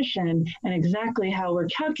of omission and exactly how we're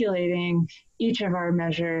calculating each of our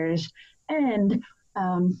measures. And,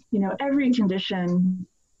 every condition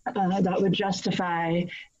that would justify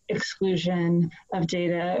exclusion of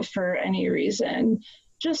data for any reason.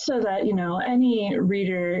 just so that, you know, any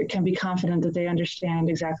reader can be confident that they understand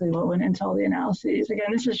exactly what went into all the analyses.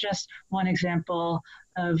 Again, this is just one example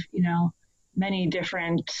of, you know, many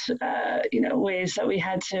different, you know, ways that we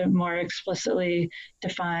had to more explicitly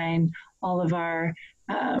define all of our,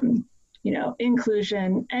 you know,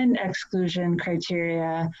 inclusion and exclusion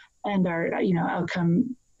criteria and our, you know,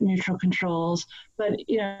 outcome neutral controls. But,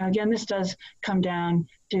 you know, again, this does come down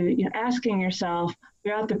to, you know, asking yourself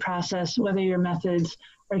throughout the process whether your methods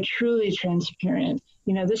are truly transparent.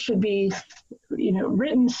 You know, this should be, you know,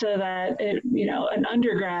 written so that it, you know, an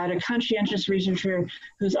undergrad, a conscientious researcher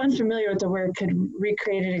who's unfamiliar with the work could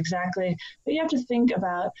recreate it exactly. But you have to think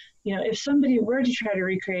about, you know, if somebody were to try to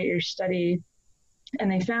recreate your study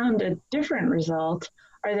and they found a different result,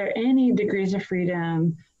 are there any degrees of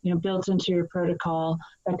freedom, you know, built into your protocol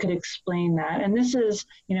that could explain that? And this is,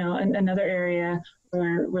 you know, another area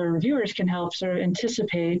where reviewers can help sort of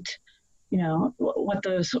anticipate, you know, what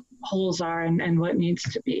those holes are and what needs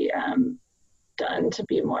to be done to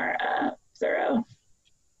be more thorough.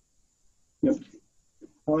 Yep.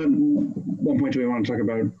 One point do we want to talk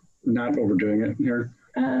about not overdoing it here?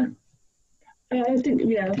 I think,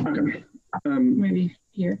 yeah. Okay. Maybe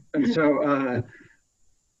here. And so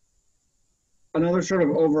another sort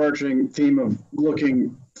of overarching theme of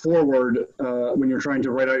looking forward when you're trying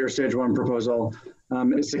to write out your stage 1 proposal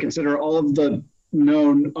is to consider all of the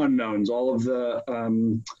known unknowns, all of the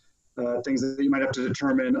things that you might have to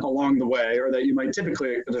determine along the way, or that you might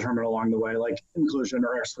typically determine along the way, like inclusion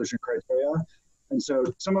or exclusion criteria. And so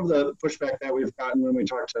some of the pushback that we've gotten when we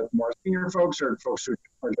talk to more senior folks or folks who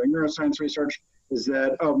are doing neuroscience research is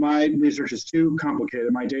that, oh, my research is too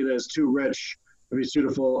complicated, my data is too rich to be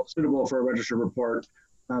suitable for a registered report.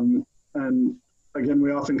 And again,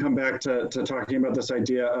 we often come back to talking about this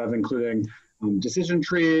idea of including decision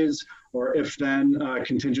trees or if-then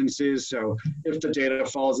contingencies. So if the data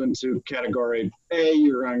falls into category A,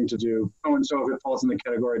 you're going to do so-and-so. If it falls into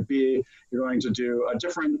category B, you're going to do a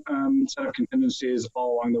different set of contingencies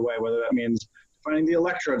all along the way, whether that means finding the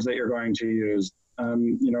electrodes that you're going to use,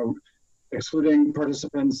 you know, excluding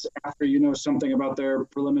participants after you know something about their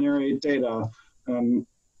preliminary data,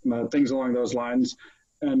 things along those lines.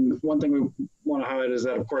 And one thing we want to highlight is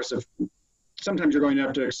that, of course, if sometimes you're going to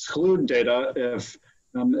have to exclude data if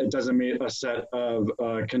it doesn't meet a set of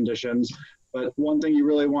conditions. But one thing you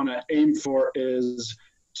really want to aim for is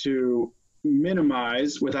to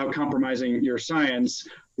minimize, without compromising your science,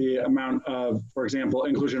 the amount of, for example,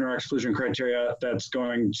 inclusion or exclusion criteria that's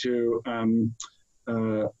going to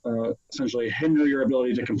essentially hinder your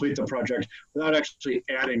ability to complete the project without actually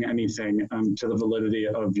adding anything to the validity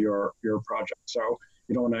of your project. So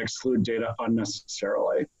you don't want to exclude data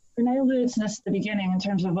unnecessarily. And I alluded to this at the beginning in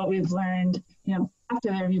terms of what we've learned, you know, after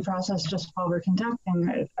the review process, just while we're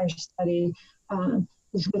conducting our study,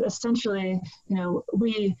 is essentially, you know,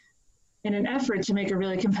 we, in an effort to make a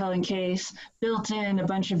really compelling case, built in a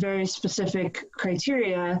bunch of very specific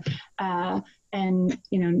criteria, and,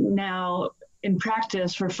 you know, now in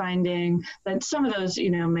practice, we're finding that some of those,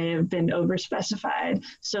 you know, may have been overspecified.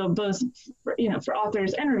 So both, you know, for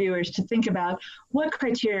authors and reviewers to think about what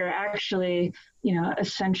criteria are actually, you know,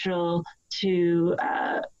 essential to,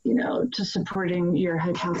 you know, to supporting your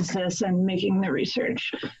hypothesis and making the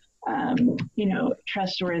research, you know,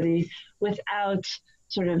 trustworthy without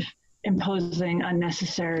sort of imposing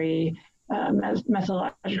unnecessary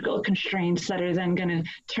methodological constraints that are then going to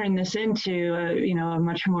turn this into a, you know, a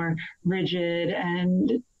much more rigid and,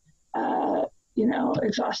 you know,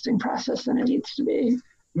 exhausting process than it needs to be.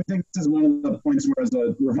 I think this is one of the points where as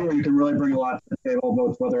a reviewer, you can really bring a lot to the table,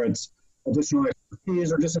 both whether it's additional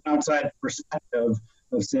expertise or just an outside perspective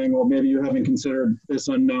of saying, well, maybe you haven't considered this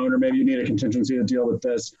unknown, or maybe you need a contingency to deal with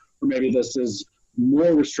this, or maybe this is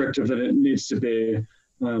more restrictive than it needs to be.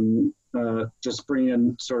 Just bring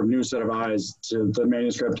in sort of new set of eyes to the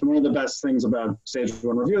manuscript. And one of the best things about stage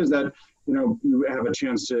 1 review is that, you know, you have a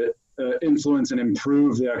chance to influence and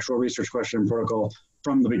improve the actual research question and protocol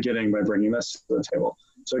from the beginning by bringing this to the table.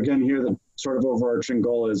 So again, here the sort of overarching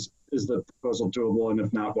goal is the proposal doable, and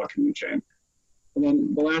if not, what can you change? And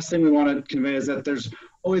then the last thing we want to convey is that there's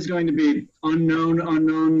always going to be unknown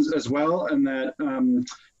unknowns as well, and that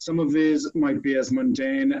some of these might be as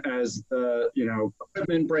mundane as the, you know,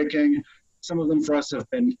 equipment breaking. Some of them for us have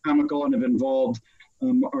been comical and have involved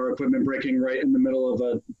our equipment breaking right in the middle of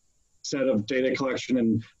a set of data collection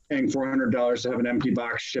and paying $400 to have an empty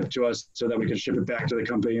box shipped to us so that we could ship it back to the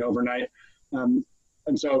company overnight.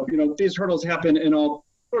 And so, you know, these hurdles happen in all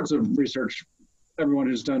sorts of research. Everyone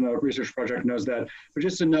who's done a research project knows that. But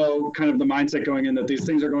just to know kind of the mindset going in that these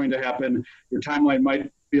things are going to happen, your timeline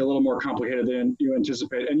might be a little more complicated than you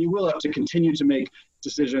anticipate. And you will have to continue to make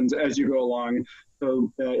decisions as you go along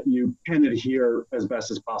so that you can adhere as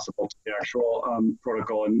best as possible to the actual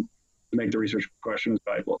protocol and make the research question as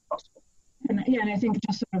valuable as possible. And yeah, and I think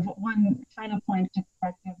just sort of one final point to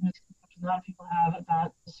correct the misconception a lot of people have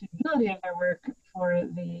about the suitability of their work for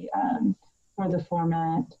the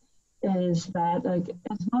format is that, like,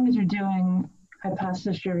 as long as you're doing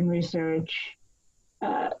hypothesis-driven research,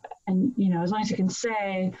 and as long as you can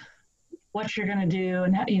say what you're going to do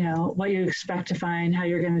and what you expect to find, how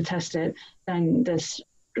you're going to test it, then this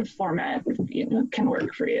format can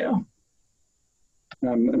work for you.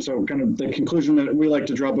 And so kind of the conclusion that we like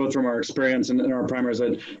to draw both from our experience and our primer is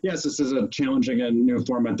that, yes, this is a challenging and new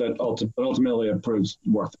format that ultimately it proves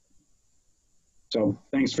worth it. So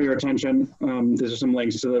thanks for your attention. These are some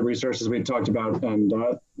links to the resources we talked about, and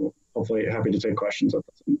hopefully happy to take questions at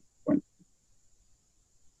this point.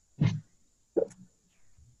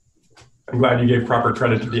 I'm glad you gave proper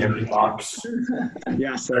credit to the empty box.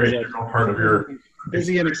 Yes, that very was integral part of your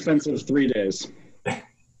busy and expensive 3 days.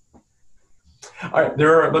 All right,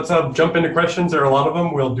 let's jump into questions. There are a lot of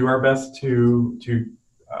them. We'll do our best to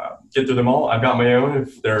get through them all. I've got my own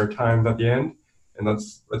if there are times at the end, and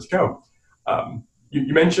let's go.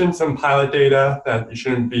 You mentioned some pilot data that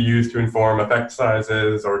shouldn't be used to inform effect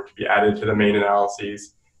sizes or to be added to the main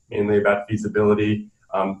analyses, mainly about feasibility.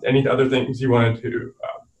 Any other things you wanted to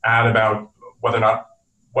add about whether or not,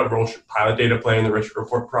 what role should pilot data play in the research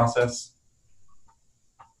report process?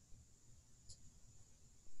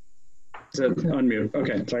 Unmute.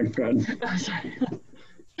 Okay, sorry. Go ahead. Oh, sorry.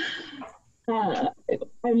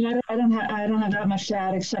 I mean, I don't have that much to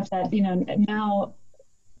add, except that now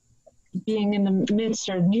being in the midst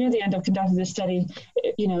or near the end of conducting this study,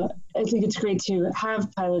 I think it's great to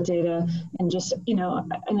have pilot data and just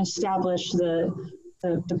and establish the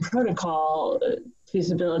protocol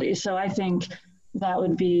feasibility. So I think that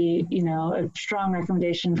would be a strong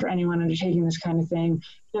recommendation for anyone undertaking this kind of thing,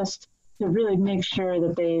 just to really make sure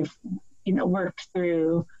that they've worked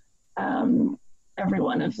through every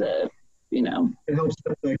one of the, It helps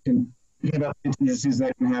that they can think about contingencies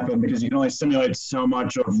that can happen, because you can only simulate so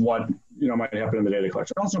much of what might happen in the data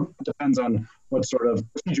collection. It also depends on what sort of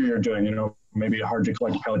procedure you're doing. Maybe hard to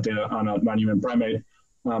collect pilot data on a non-human primate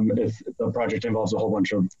if the project involves a whole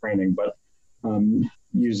bunch of training. But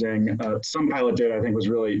using some pilot data, I think, was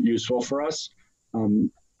really useful for us.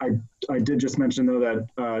 I did just mention, though,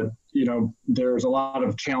 that there's a lot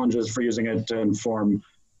of challenges for using it to inform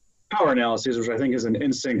power analyses, which I think is an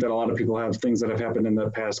instinct that a lot of people have, things that have happened in the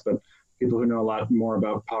past, but people who know a lot more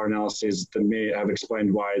about power analyses than me have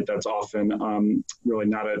explained why that's often really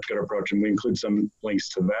not a good approach, and we include some links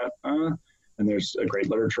to that, and there's a great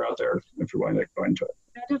literature out there if you're going to go into it.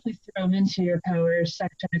 I definitely throw them into your power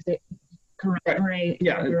section if they corroborate.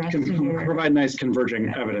 Yeah, it can provide nice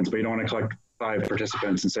converging evidence, but you don't want to collect 5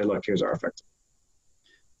 participants and say, look, here's our effect.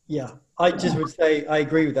 Yeah, I just would say I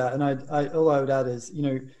agree with that. And all I would add is,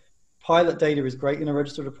 pilot data is great in a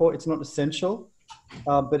registered report. It's not essential,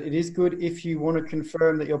 but it is good if you want to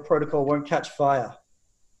confirm that your protocol won't catch fire.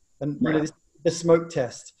 And the smoke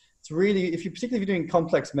test. It's really, particularly if you're doing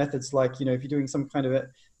complex methods, like, if you're doing some kind of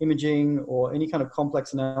imaging or any kind of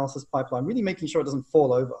complex analysis pipeline, really making sure it doesn't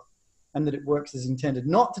fall over and that it works as intended.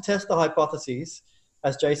 Not to test the hypotheses,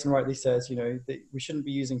 as Jason rightly says, that we shouldn't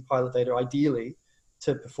be using pilot data ideally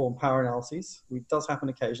to perform power analyses. It does happen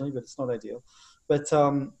occasionally, but it's not ideal. But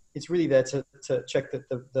it's really there to check that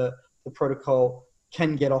the protocol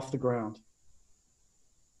can get off the ground.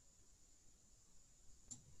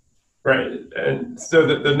 Right, and so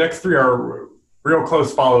the next 3 are real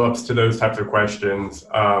close follow-ups to those types of questions,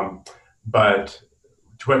 but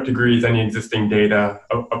to what degree is any existing data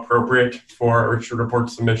appropriate for a research report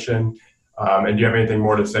submission? And do you have anything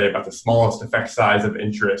more to say about the smallest effect size of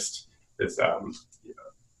interest, this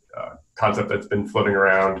concept that's been floating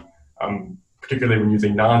around, particularly when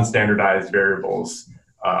using non-standardized variables?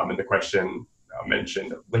 And the question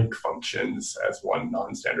mentioned link functions as one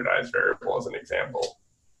non-standardized variable as an example.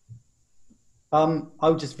 I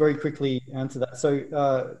would just very quickly answer that.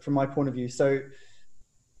 So from my point of view,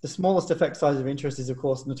 the smallest effect size of interest is, of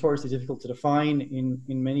course, notoriously difficult to define in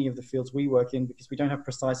many of the fields we work in, because we don't have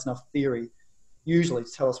precise enough theory usually to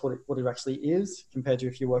tell us what it actually is, compared to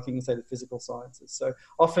if you're working in, say, the physical sciences. So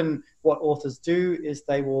often what authors do is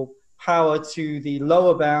they will power to the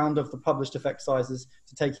lower bound of the published effect sizes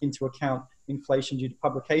to take into account inflation due to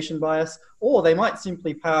publication bias, or they might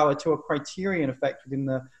simply power to a criterion effect within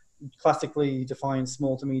the classically defined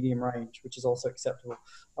small to medium range, which is also acceptable.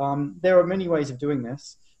 There are many ways of doing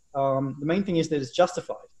this. The main thing is that it's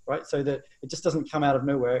justified, right? So that it just doesn't come out of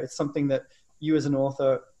nowhere. It's something that you as an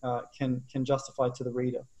author can justify to the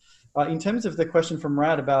reader. In terms of the question from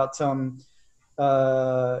Rad about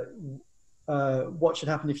what should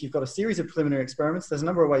happen if you've got a series of preliminary experiments, there's a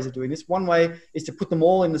number of ways of doing this. One way is to put them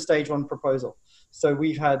all in the stage 1 proposal. So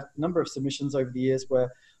we've had a number of submissions over the years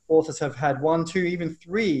where authors have had 1, 2, even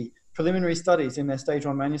 3 preliminary studies in their stage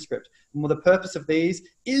 1 manuscript. And the purpose of these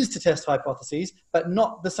is to test hypotheses, but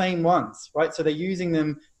not the same ones, right? So they're using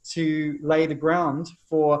them to lay the ground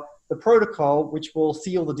for the protocol, which will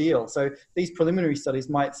seal the deal. So these preliminary studies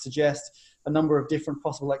might suggest a number of different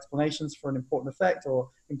possible explanations for an important effect or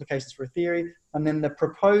implications for a theory. And then the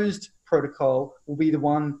proposed protocol will be the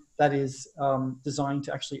one that is designed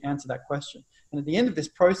to actually answer that question. And at the end of this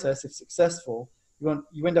process, if successful,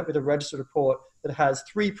 you end up with a registered report that has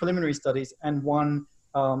 3 preliminary studies and 1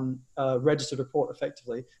 registered report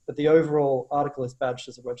effectively, but the overall article is badged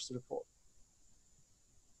as a registered report.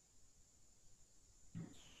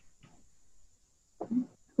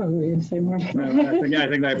 Say more. I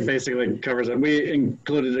think that basically covers it. We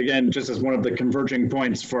included, again, just as one of the converging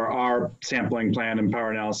points for our sampling plan and power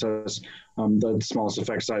analysis, the smallest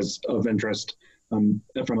effect size of interest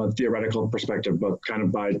from a theoretical perspective, but kind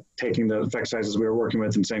of by taking the effect sizes we were working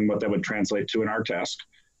with and saying what that would translate to in our task,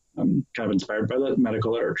 kind of inspired by the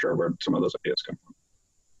medical literature where some of those ideas come from.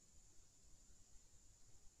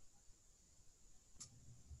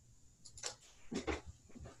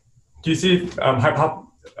 Do you see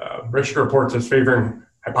registered reports as favoring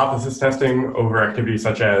hypothesis testing over activities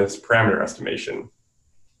such as parameter estimation?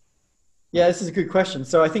 Yeah, this is a good question.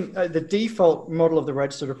 So I think the default model of the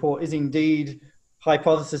registered report is indeed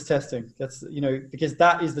hypothesis testing. That's, because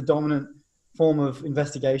that is the dominant form of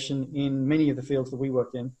investigation in many of the fields that we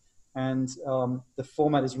work in. And the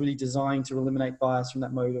format is really designed to eliminate bias from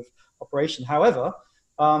that mode of operation. However,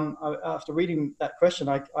 after reading that question,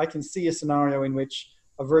 I can see a scenario in which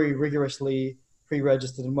a very rigorously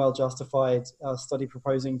pre-registered and well-justified study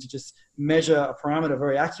proposing to just measure a parameter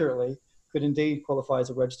very accurately could indeed qualify as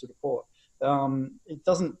a registered report.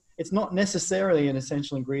 It's not necessarily an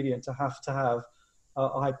essential ingredient to have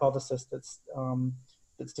a hypothesis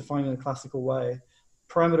that's defined in a classical way.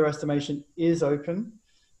 Parameter estimation is open.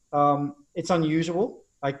 It's unusual.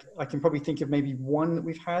 I can probably think of maybe 1 that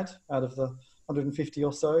we've had out of the 150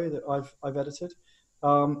 or so that I've edited.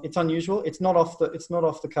 It's unusual. It's not off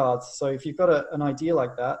the cards. So if you've got an idea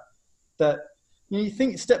like that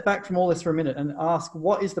you step back from all this for a minute and ask,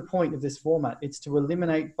 what is the point of this format? It's to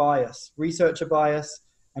eliminate bias, researcher bias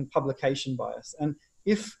and publication bias. And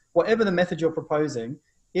if whatever the method you're proposing,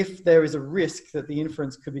 if there is a risk that the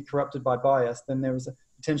inference could be corrupted by bias, then there is a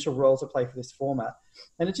potential role to play for this format.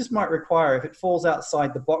 And it just might require, if it falls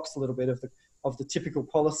outside the box a little bit of the typical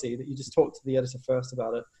policy, that you just talk to the editor first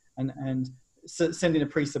about it and send in a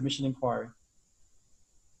pre-submission inquiry.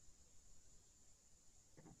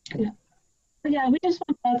 Yeah, we just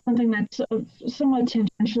want to add something that's somewhat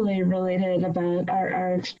tangentially related about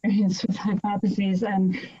our experience with hypotheses,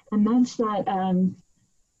 and that's that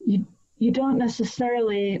you don't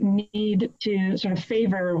necessarily need to sort of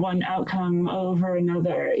favor one outcome over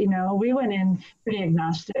another. We went in pretty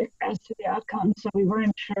agnostic as to the outcome, so we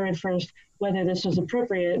weren't sure at first whether this was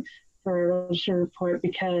appropriate for a registered report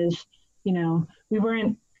because, we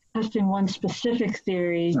weren't testing one specific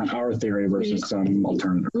theory. It's not our theory versus some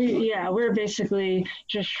alternative. We're basically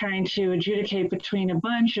just trying to adjudicate between a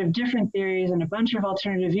bunch of different theories and a bunch of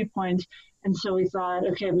alternative viewpoints. And so we thought,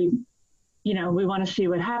 okay, we want to see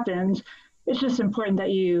what happens. It's just important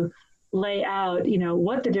that you lay out,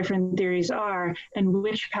 what the different theories are and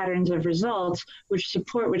which patterns of results which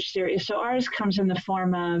support which theory. So ours comes in the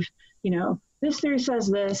form of, this theory says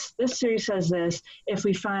this theory says this. If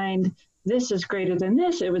we find this is greater than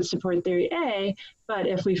this, it would support theory A, but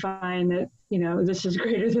if we find that, this is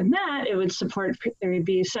greater than that, it would support theory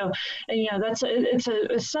B. So, it's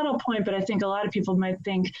a subtle point, but I think a lot of people might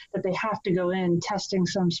think that they have to go in testing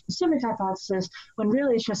some specific hypothesis when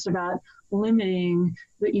really it's just about limiting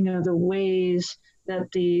the ways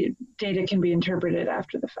that the data can be interpreted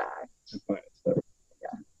after the fact.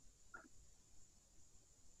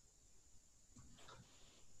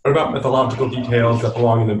 What about methodological details that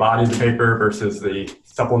belong in the body of the paper versus the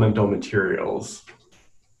supplemental materials?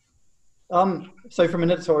 So from an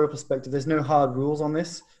editorial perspective, there's no hard rules on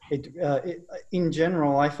this. In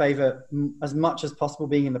general, I favor as much as possible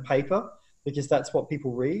being in the paper because that's what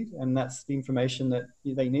people read and that's the information that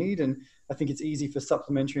they need. And I think it's easy for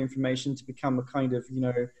supplementary information to become a kind of,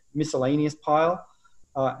 miscellaneous pile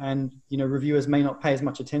and, reviewers may not pay as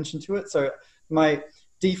much attention to it. So my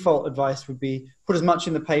default advice would be put as much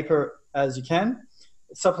in the paper as you can.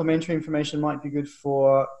 Supplementary information might be good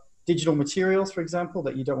for digital materials, for example,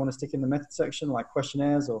 that you don't want to stick in the method section, like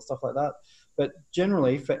questionnaires or stuff like that. But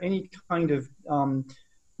generally, for any kind of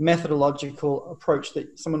methodological approach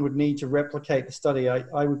that someone would need to replicate the study,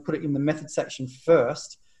 I would put it in the method section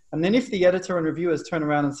first. And then if the editor and reviewers turn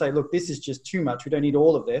around and say, look, this is just too much, we don't need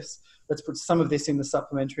all of this, let's put some of this in the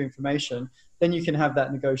supplementary information, then you can have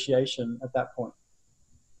that negotiation at that point.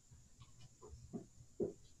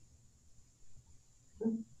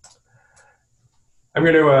 I'm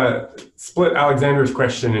going to split Alexander's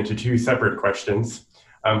question into two separate questions.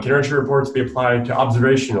 Can registered reports be applied to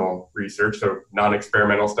observational research, so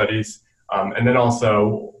non-experimental studies? And then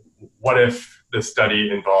also, what if the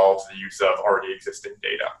study involves the use of already existing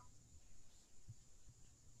data?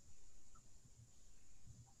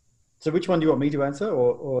 So which one do you want me to answer,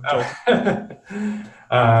 or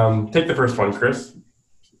take the first one, Chris.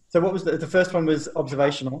 So what was the first one was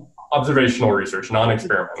observational? Observational research,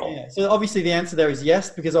 non-experimental. Yeah. So obviously the answer there is yes,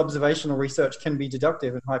 because observational research can be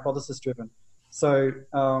deductive and hypothesis-driven. So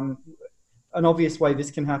an obvious way this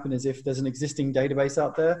can happen is if there's an existing database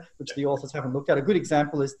out there, which the authors haven't looked at. A good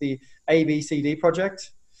example is the ABCD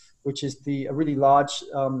project, which is a really large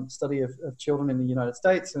study of children in the United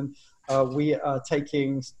States. And we are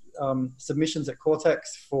taking submissions at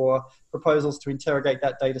Cortex for proposals to interrogate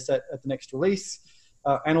that data set at the next release,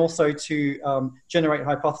 and also to generate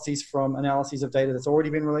hypotheses from analyses of data that's already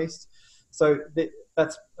been released. So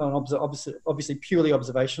that's obviously purely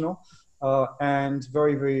observational and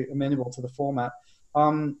very, very amenable to the format.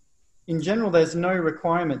 In general, there's no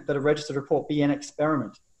requirement that a registered report be an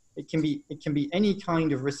experiment. It can be any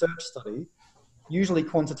kind of research study, usually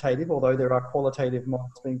quantitative, although there are qualitative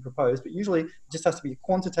models being proposed, but usually it just has to be a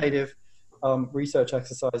quantitative research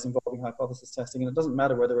exercise involving hypothesis testing, and it doesn't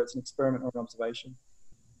matter whether it's an experiment or an observation.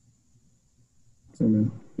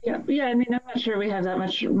 Yeah. I mean, I'm not sure we have that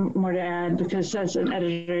much more to add because as an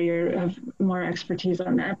editor, you have more expertise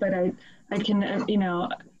on that. But I can,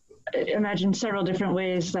 imagine several different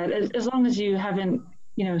ways that, as long as you haven't,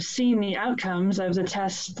 seen the outcomes of the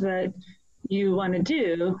test that you want to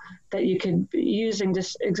do, that you could be using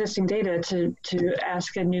this existing data to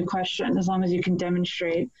ask a new question, as long as you can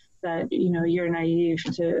demonstrate that you're naive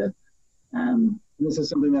to. This is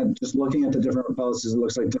something that, just looking at the different policies, it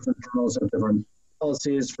looks like different journals have different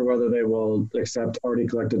policies for whether they will accept already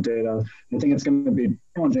collected data. I think it's going to be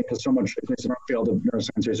challenging because so much, at least in our field of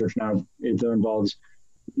neuroscience research now, it involves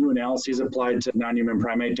new analyses applied to non-human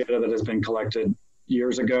primate data that has been collected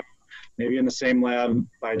years ago, maybe in the same lab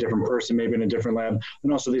by a different person, maybe in a different lab,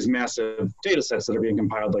 and also these massive data sets that are being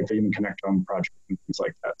compiled, like the Human Connectome project and things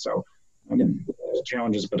like that. So there's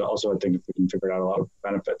challenges, but also I think if we can figure out a lot of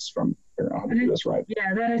benefits from figuring out how to do this right.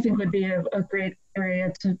 Yeah, that I think would be a great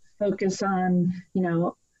area to focus on,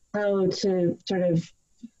 how to sort of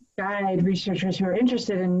guide researchers who are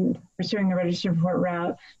interested in pursuing the registered report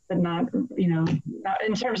route, but not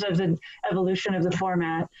in terms of the evolution of the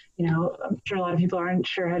format. I'm sure a lot of people aren't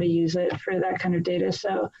sure how to use it for that kind of data.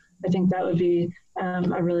 So I think that would be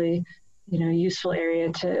a really, useful area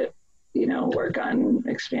to, work on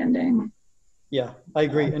expanding. Yeah, I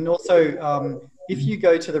agree. And also, if you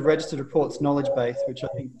go to the registered reports knowledge base, which I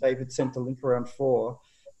think David sent the link around for,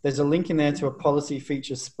 there's a link in there to a policy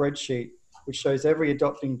features spreadsheet, which shows every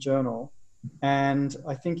adopting journal. And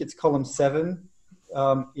I think it's column 7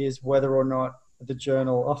 is whether or not the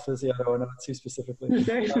journal offers, I don't know too specifically,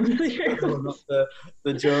 very familiar. whether or not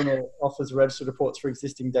the journal offers registered reports for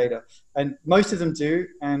existing data. And most of them do.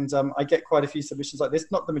 And I get quite a few submissions like this,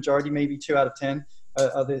 not the majority, maybe 2 out of 10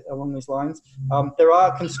 along these lines. There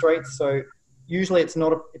are constraints. So usually it's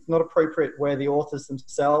not appropriate where the authors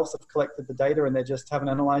themselves have collected the data and they just haven't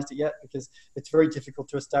analyzed it yet, because it's very difficult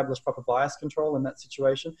to establish proper bias control in that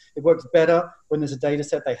situation. It works better when there's a data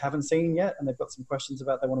set they haven't seen yet and they've got some questions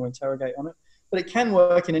about they want to interrogate on it. But it can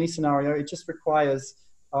work in any scenario. It just requires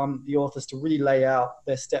the authors to really lay out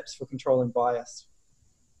their steps for controlling bias.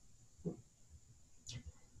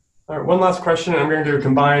 All right, one last question. I'm going to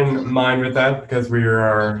combine mine with that because we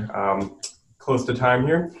are close to time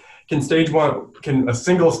here. Can a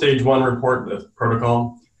single stage 1 report, the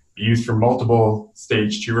protocol, be used for multiple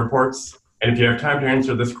stage 2 reports? And if you have time to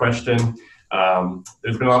answer this question,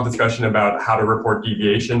 there's been a lot of discussion about how to report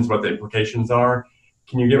deviations, what the implications are.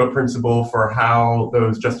 Can you give a principle for how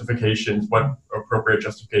those justifications, what appropriate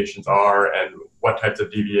justifications are, and what types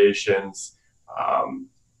of deviations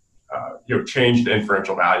change the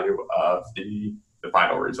inferential value of the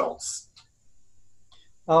final results?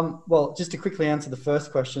 Well, just to quickly answer the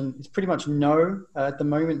first question, it's pretty much no. At the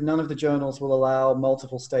moment, none of the journals will allow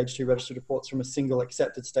multiple stage 2 registered reports from a single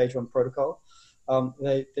accepted stage 1 protocol.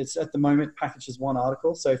 It's at the moment packaged as one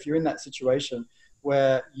article. So if you're in that situation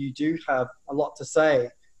where you do have a lot to say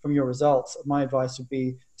from your results, my advice would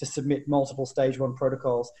be to submit multiple stage 1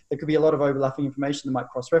 protocols. There could be a lot of overlapping information that might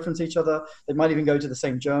cross-reference each other. They might even go to the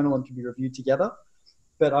same journal and can be reviewed together.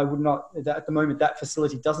 But I would not, at the moment, that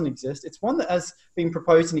facility doesn't exist. It's one that has been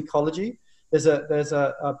proposed in ecology. There's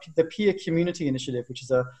the Peer Community Initiative, which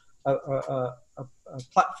is a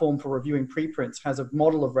platform for reviewing preprints, has a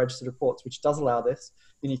model of registered reports, which does allow this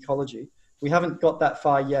in ecology. We haven't got that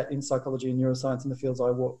far yet in psychology and neuroscience in the fields I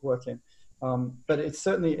work in. But it's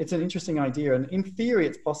an interesting idea, and in theory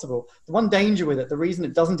it's possible. The one danger with it, the reason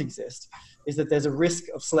it doesn't exist, is that there's a risk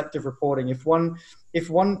of selective reporting. If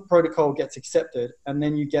one protocol gets accepted and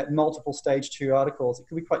then you get multiple stage 2 articles, it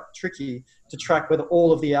can be quite tricky to track whether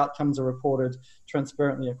all of the outcomes are reported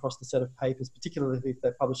transparently across the set of papers, particularly if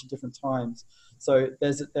they're published at different times. So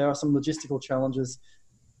there are some logistical challenges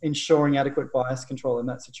ensuring adequate bias control in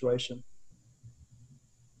that situation.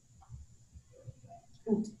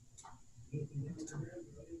 But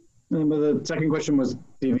the second question was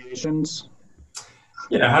deviations.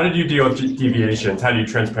 Yeah, how did you deal with deviations? How do you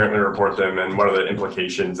transparently report them, and what are the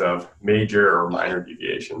implications of major or minor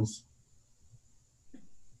deviations?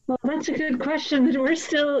 Well, that's a good question that we're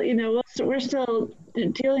still, we're still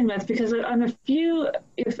dealing with, because on a few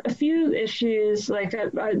issues, like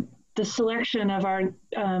the selection of our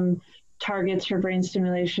targets for brain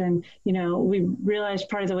stimulation, we realized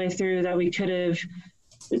part of the way through that we could have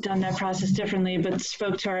done that process differently, but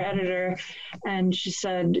spoke to our editor, and she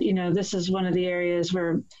said, this is one of the areas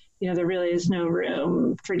where, there really is no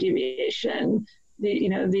room for deviation.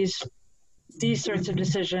 These sorts of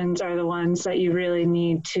decisions are the ones that you really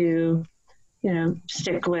need to,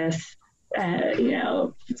 stick with,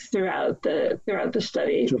 throughout the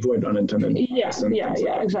study. To avoid unintended. Yeah,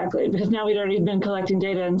 exactly. Because now we'd already been collecting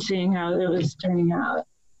data and seeing how it was turning out.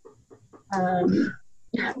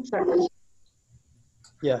 Sorry.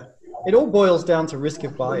 Yeah, it all boils down to risk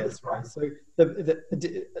of bias, right? So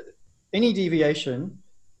any deviation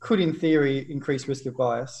could, in theory, increase risk of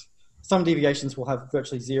bias. Some deviations will have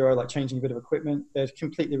virtually zero, like changing a bit of equipment. They're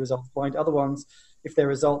completely results blind. Other ones, if they're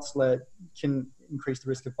results led, can increase the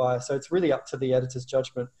risk of bias. So it's really up to the editor's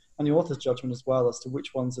judgment and the author's judgment as well as to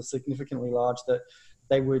which ones are significantly large that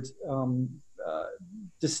they would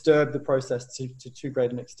disturb the process to too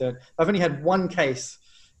great an extent. I've only had one case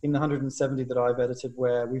in the 170 that I've edited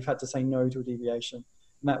where we've had to say no to a deviation.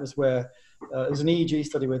 And that was where it was an EEG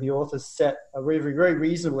study where the authors set a very, very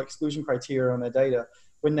reasonable exclusion criteria on their data.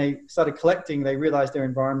 When they started collecting, they realized their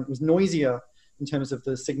environment was noisier in terms of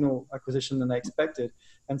the signal acquisition than they expected.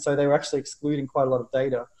 And so they were actually excluding quite a lot of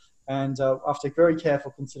data. And after very careful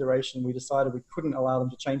consideration, we decided we couldn't allow them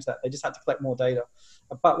to change that. They just had to collect more data.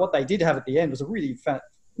 But what they did have at the end was a really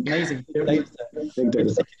amazing data set. They could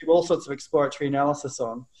do all sorts of exploratory analysis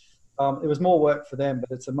on. It was more work for them,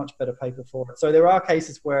 but it's a much better paper for it. So there are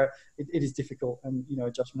cases where it is difficult and,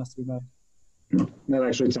 a judgment has to be made. That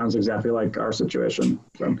actually sounds exactly like our situation.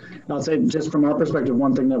 So I'll say, just from our perspective,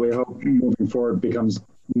 one thing that we hope moving forward becomes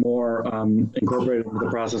more incorporated into the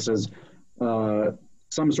process is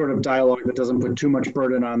some sort of dialogue that doesn't put too much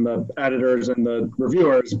burden on the editors and the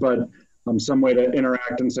reviewers, but some way to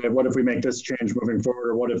interact and say, what if we make this change moving forward,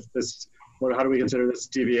 or what if this, how do we consider this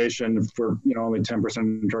deviation for only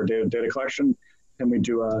 10% of our data collection? Can we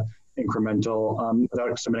do a incremental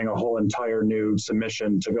without submitting a whole entire new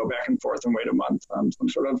submission to go back and forth and wait a month? Some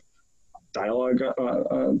sort of dialogue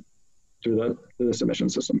through the submission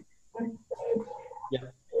system. Yeah.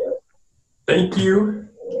 Thank you,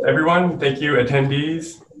 everyone. Thank you,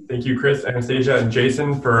 attendees. Thank you, Chris, Anastasia, and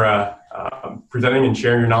Jason for presenting and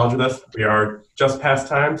sharing your knowledge with us. We are just past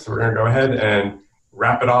time, so we're going to go ahead and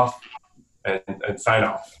wrap it off and sign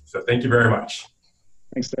off. So thank you very much.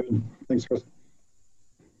 Thanks, David. Thanks, Chris.